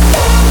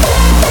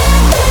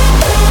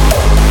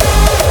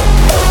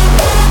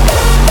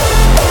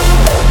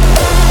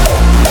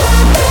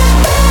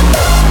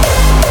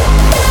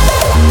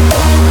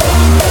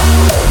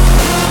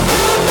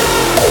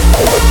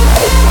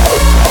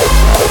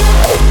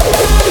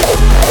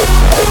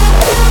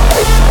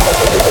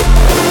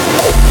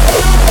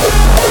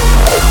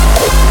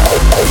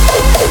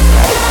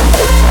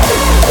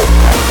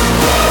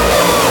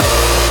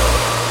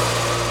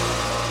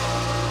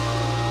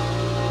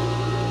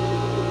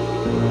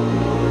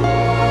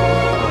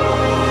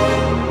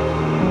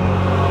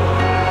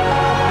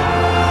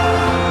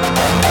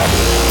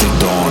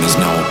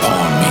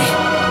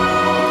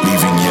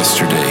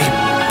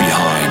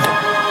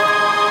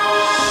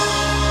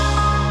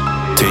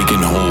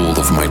 Taking hold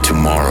of my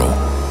tomorrow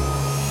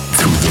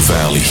through the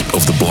Valley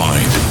of the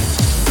Blind.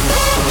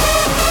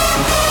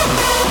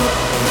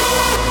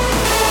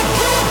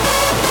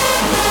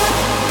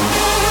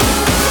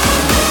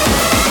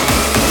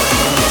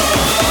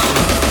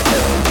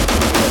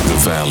 The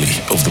Valley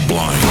of the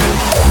Blind.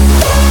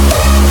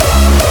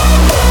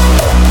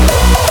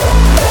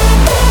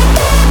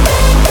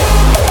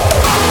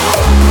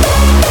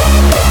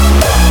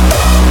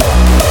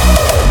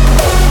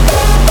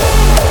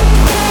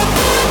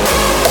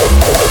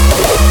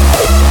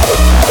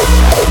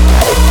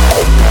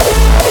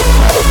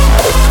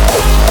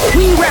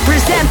 We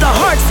represent the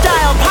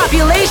hardstyle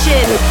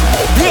population.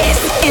 This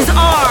is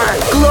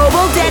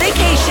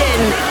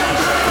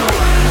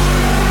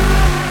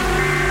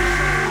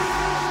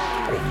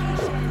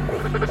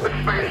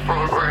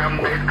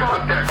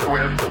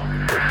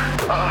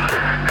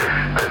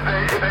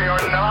They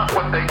are not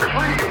what they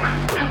claim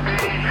to be.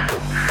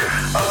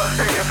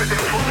 They have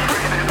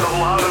infiltrated a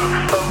lot of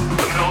the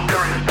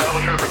military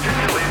establishment,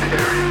 particularly in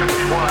Area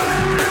 51.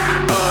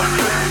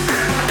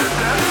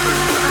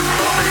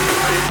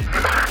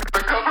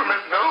 The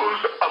government knows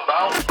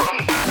about them.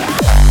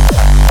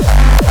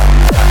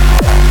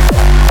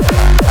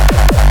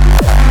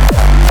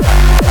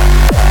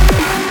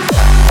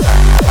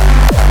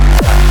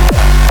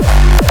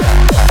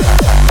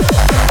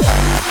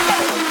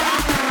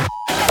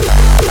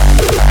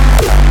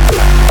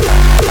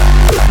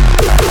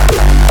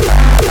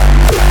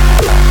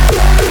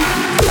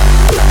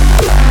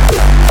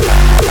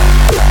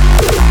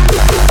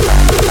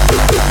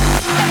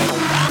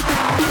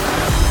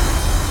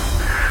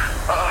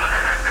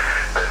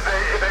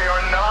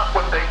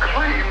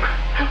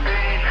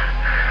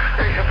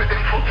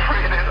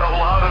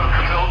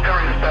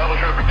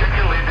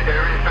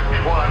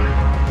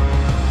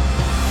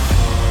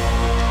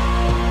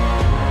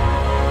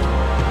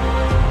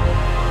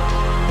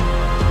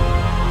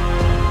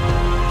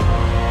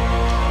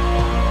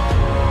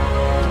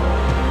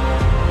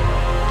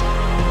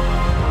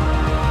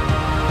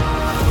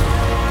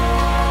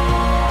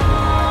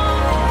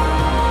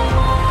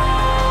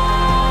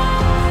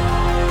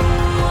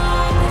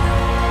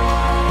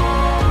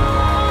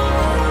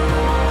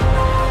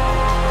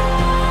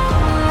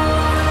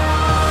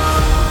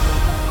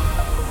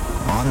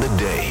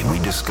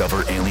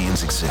 Discover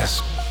aliens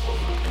exist.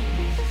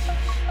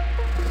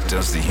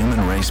 Does the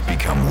human race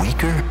become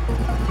weaker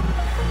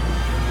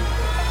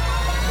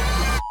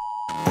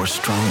or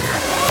stronger?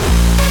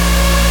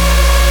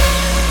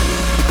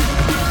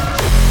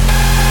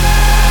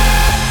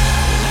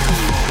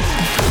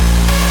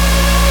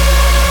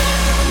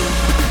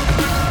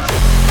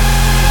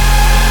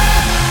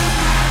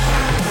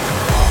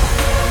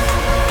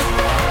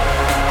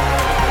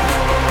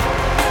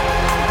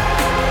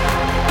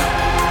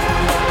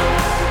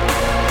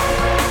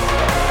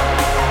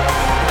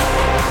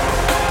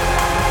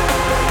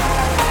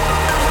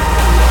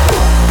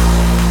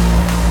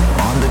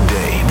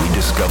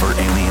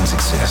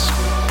 Exist.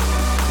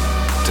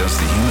 Does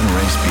the human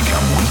race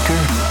become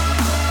weaker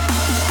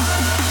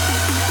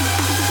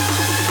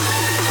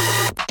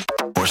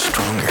or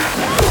stronger?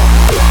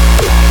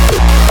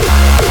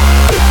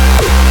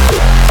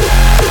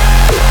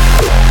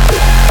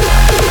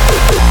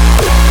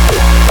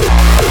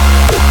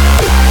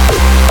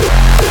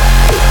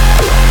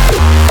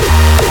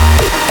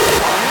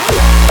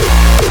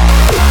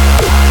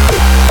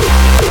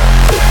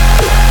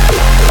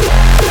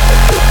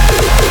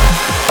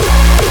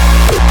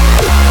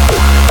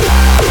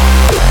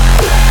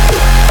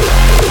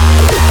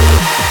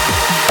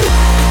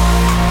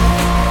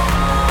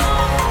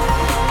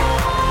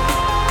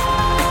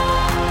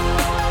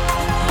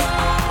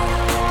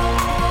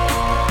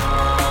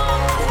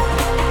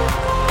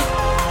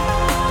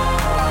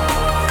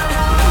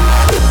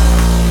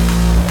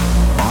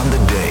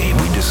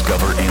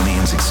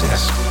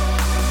 Exist.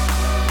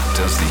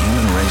 Does the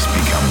human race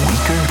become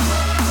weaker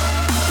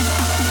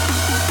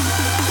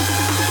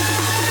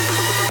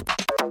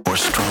or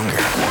stronger?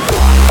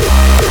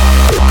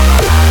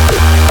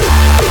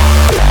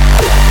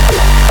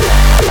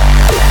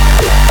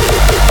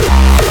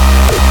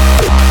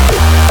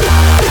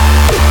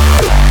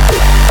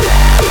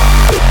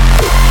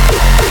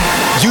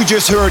 You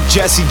just heard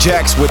Jesse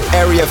Jacks with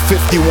Area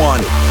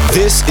 51.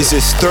 This is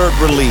his third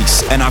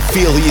release, and I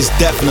feel he is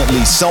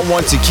definitely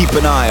someone to keep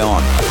an eye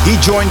on. He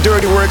joined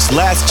Dirty Works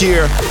last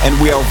year, and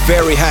we are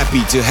very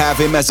happy to have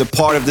him as a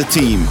part of the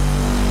team.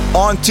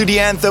 On to the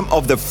anthem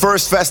of the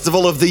first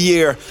festival of the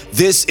year.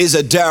 This is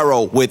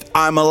Adaro with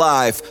I'm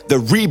Alive, the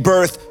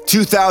Rebirth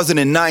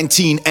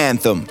 2019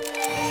 anthem.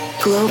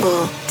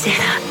 Global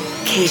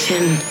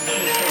Dedication.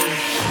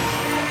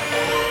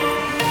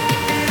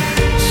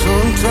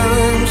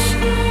 Sometimes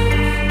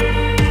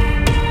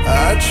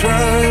I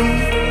try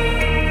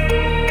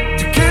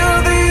to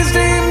kill these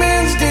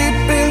demons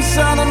deep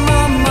inside of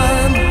my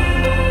mind.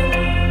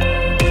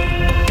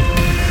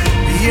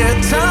 Yeah,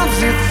 at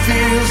times it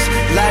feels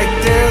like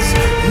there's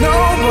no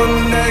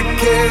one that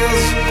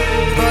cares,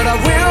 but I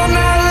will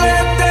not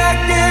let that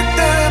get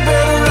the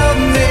better of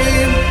me.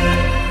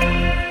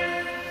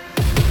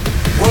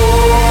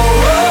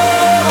 Whoa,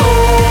 whoa,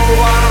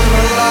 I'm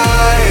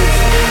alive.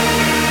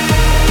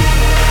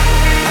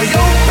 I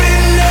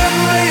opened up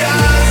my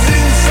eyes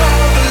and saw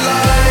the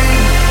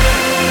light.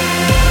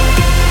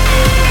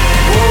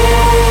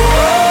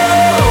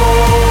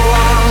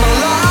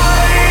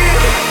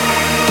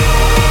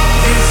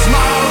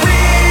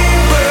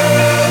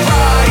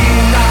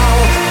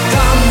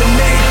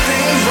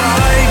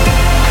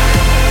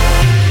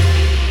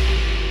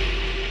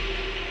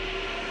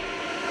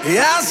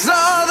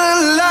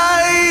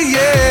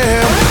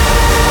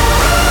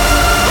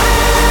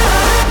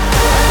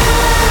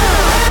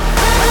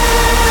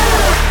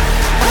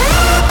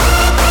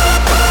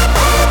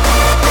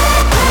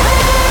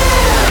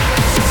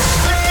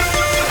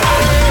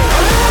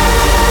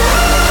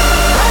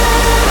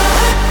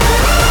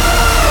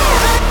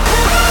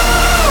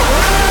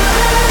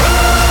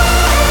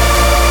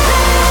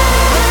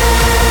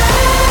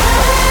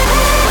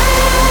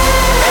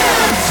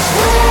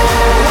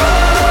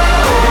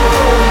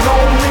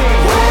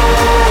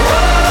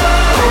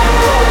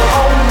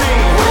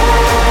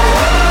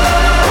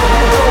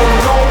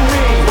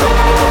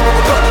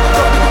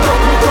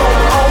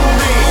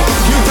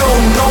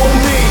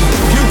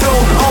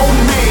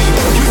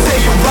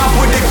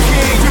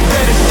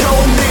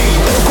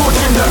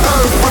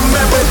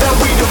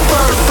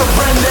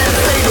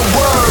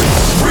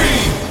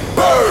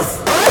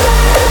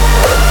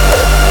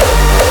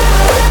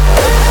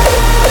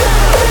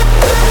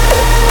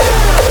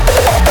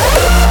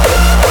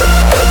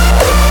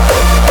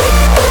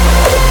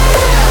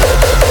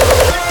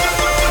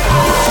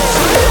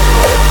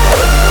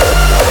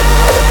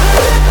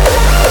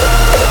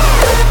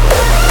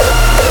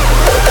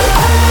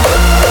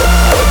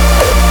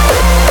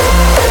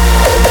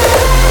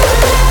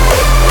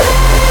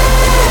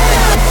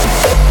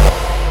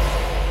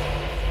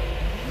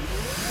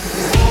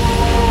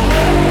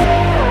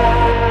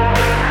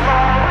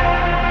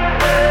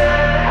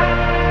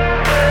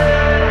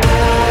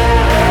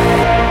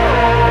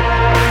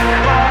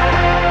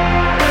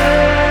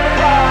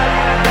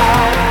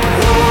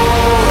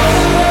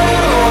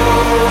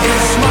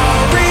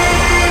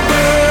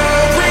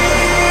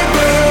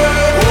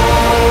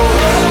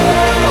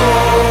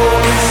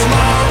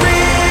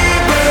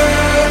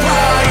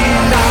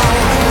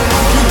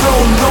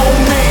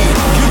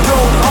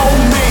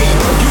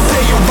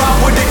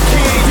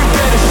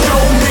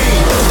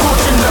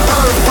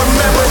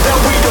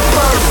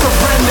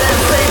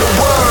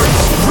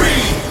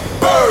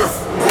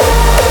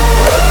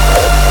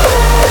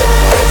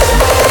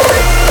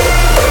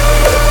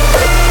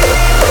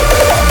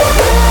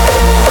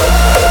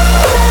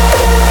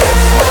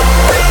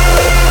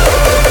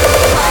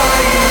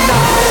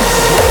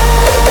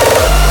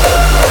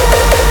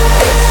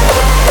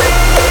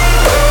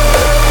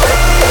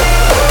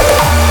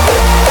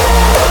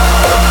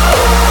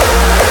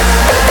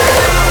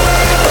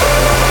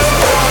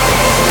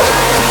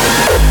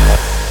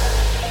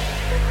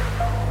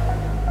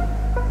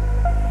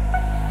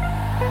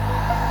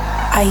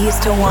 I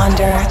used to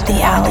wander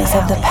the alleys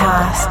of the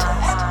past,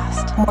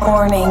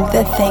 mourning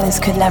that things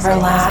could never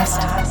last.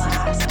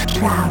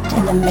 Trapped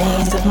in the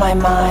maze of my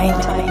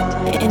mind,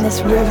 in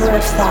this river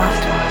of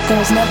thought,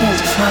 there's nothing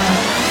to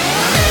find.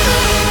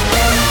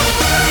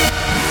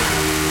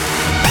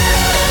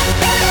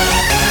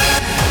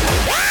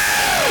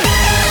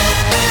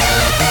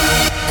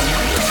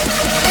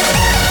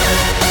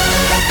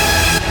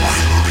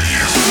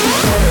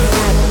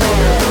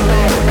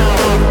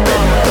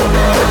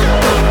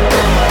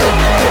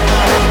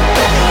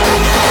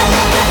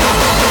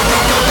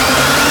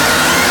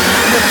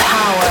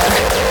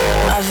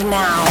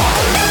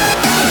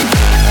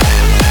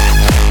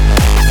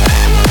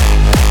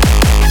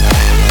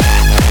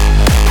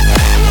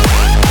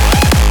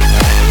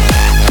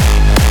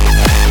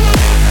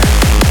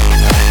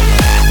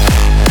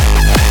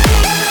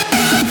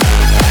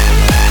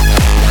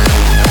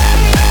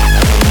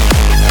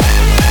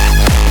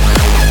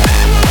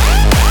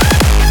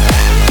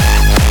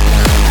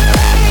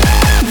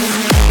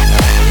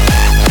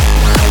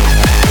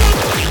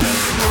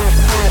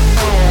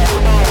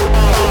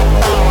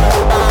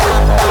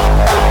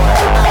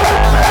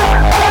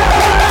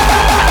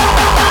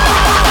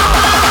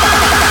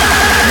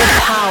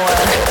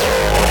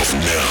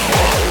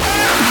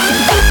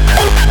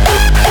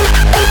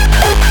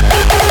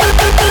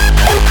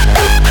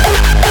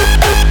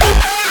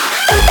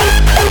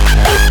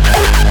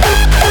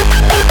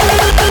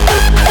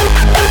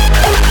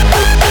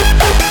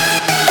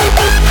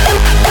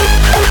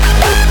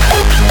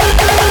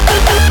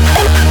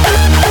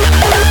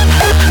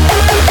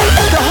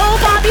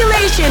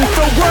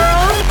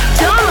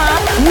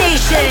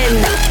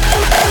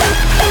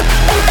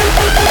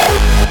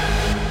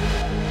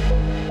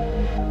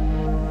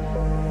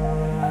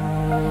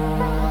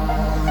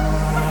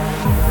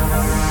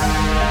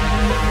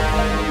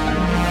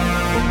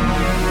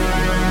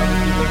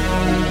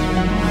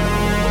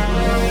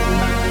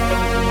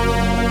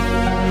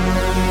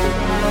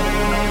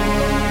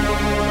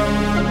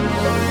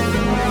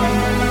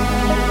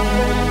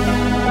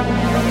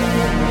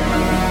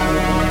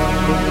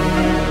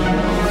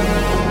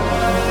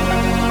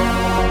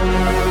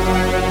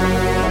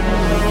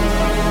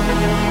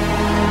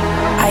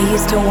 I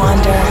used to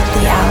wander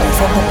the alleys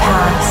of the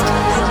past,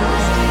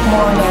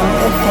 mourning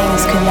that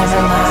things could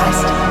never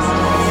last.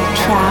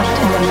 Trapped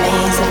in the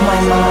maze of my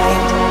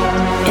mind,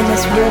 in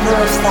this river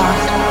of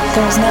thought,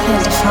 there's nothing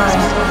to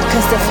find,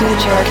 'cause the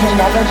future can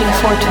never be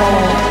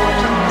foretold.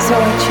 So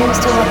I choose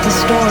to let the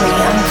story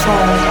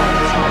unfold.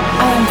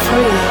 I am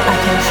free, I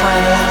can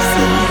finally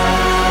see.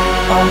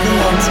 All the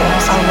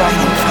answers are right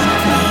in front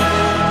of me.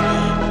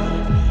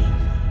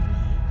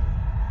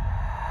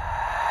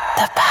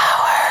 The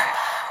power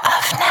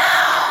of now.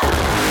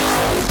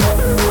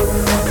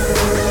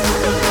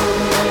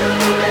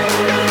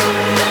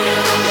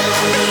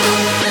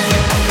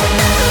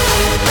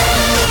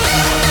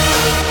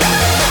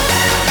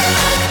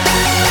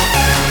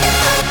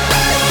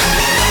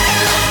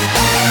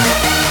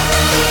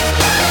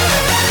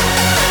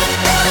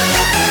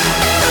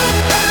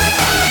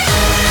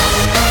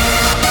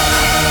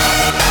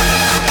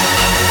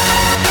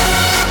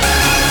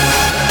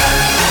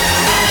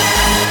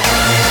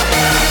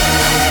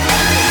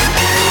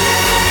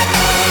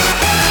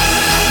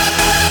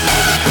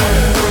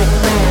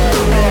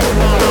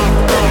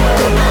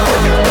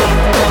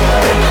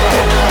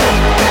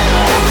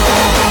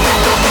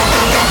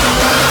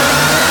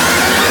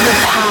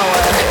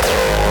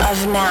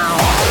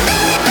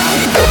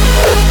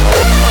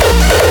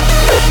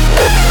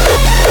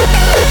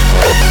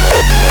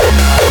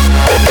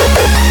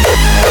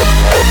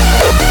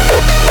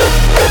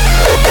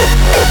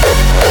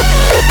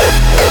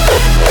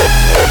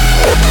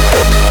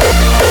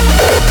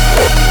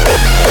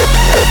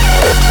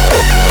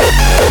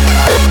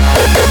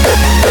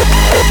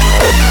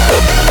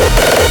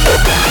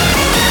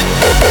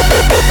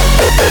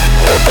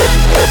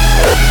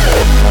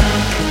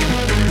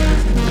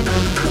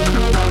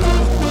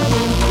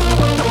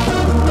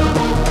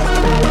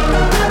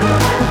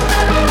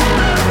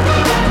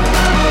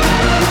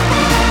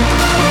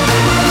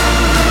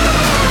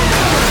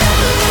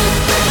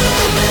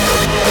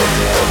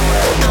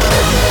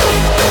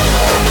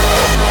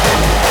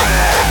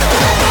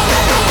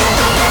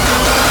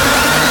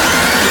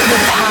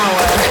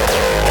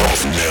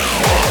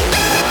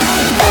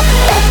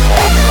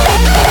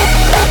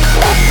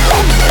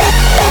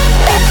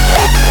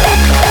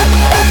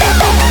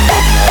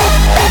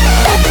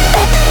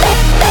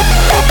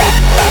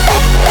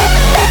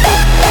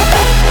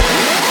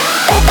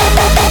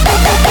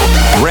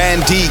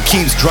 D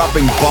keeps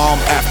dropping bomb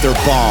after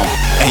bomb,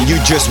 and you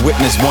just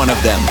witnessed one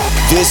of them.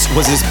 This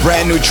was his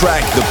brand new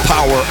track, The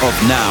Power of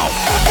Now.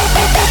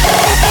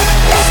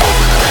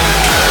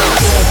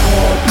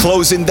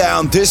 Closing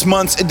down this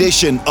month's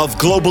edition of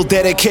Global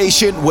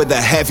Dedication with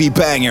a heavy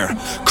banger.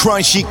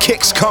 Crunchy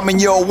kicks coming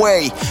your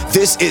way.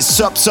 This is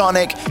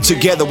Subsonic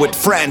together with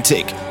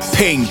Frantic,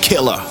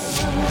 Painkiller.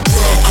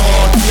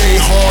 Play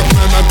hard,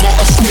 man, I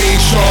gotta stay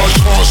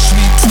charged. Can't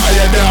sleep,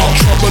 tired out,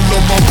 trouble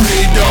on my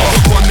radar.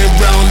 Running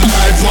round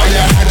live while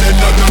you had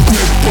another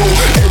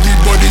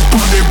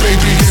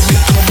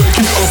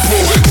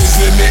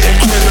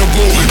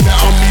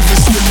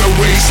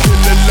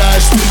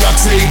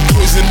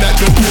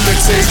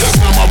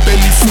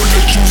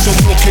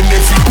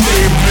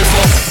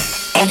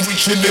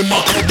reaching in my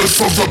cupboard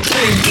for the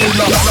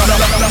painkiller.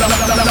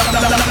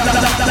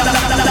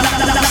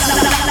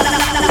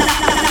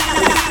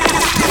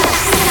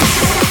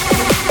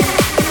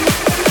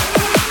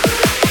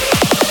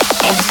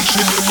 I'm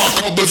reaching in my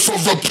cupboard for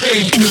the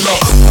painkiller.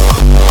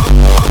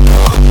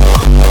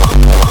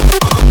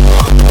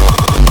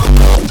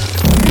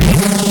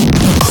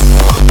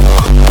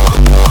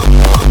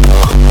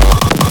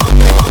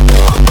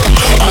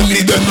 I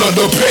need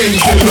another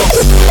painkiller.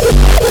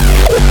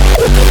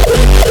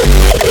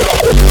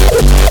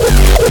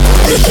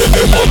 Reaching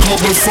in my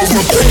cupboard for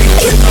a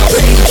painkiller.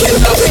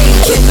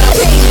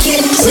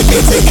 See me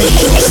taking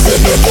shots in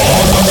the bar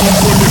like I'm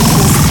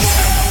bulletproof.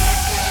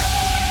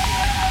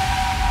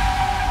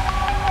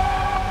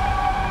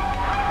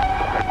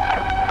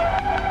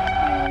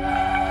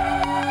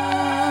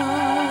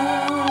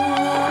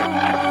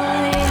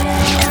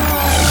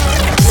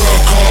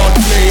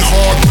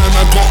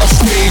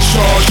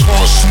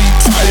 Can't sleep,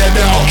 tired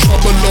out,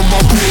 trouble on my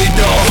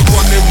radar.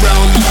 Running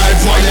round live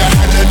while you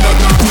had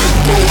another Red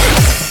Bull.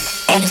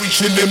 I'm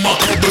reaching in my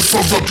cupboard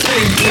for the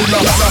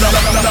painkiller.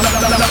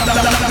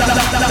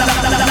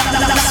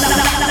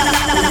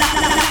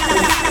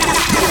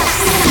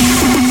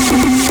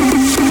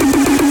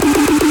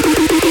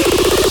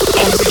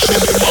 I'm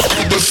reaching in my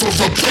cupboard for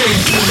the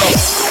painkiller.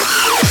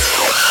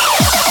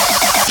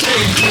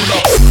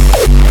 Painkiller.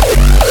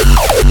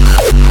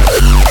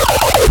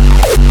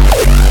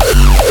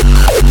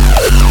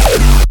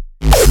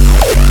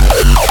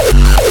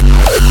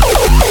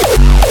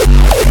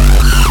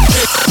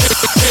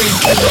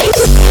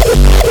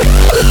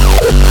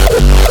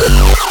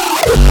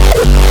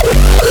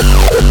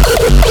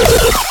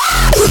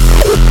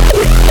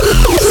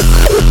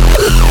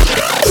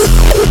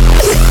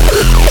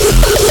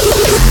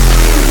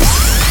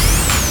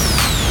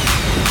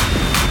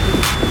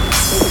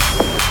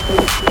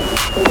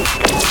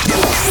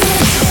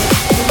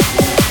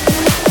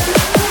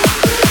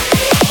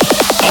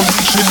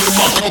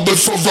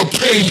 For the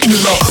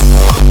painkiller.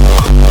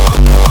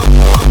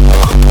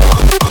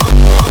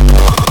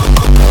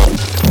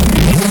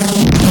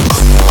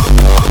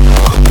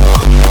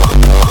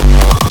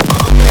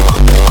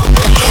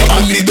 I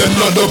need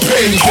another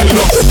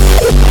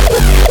painkiller.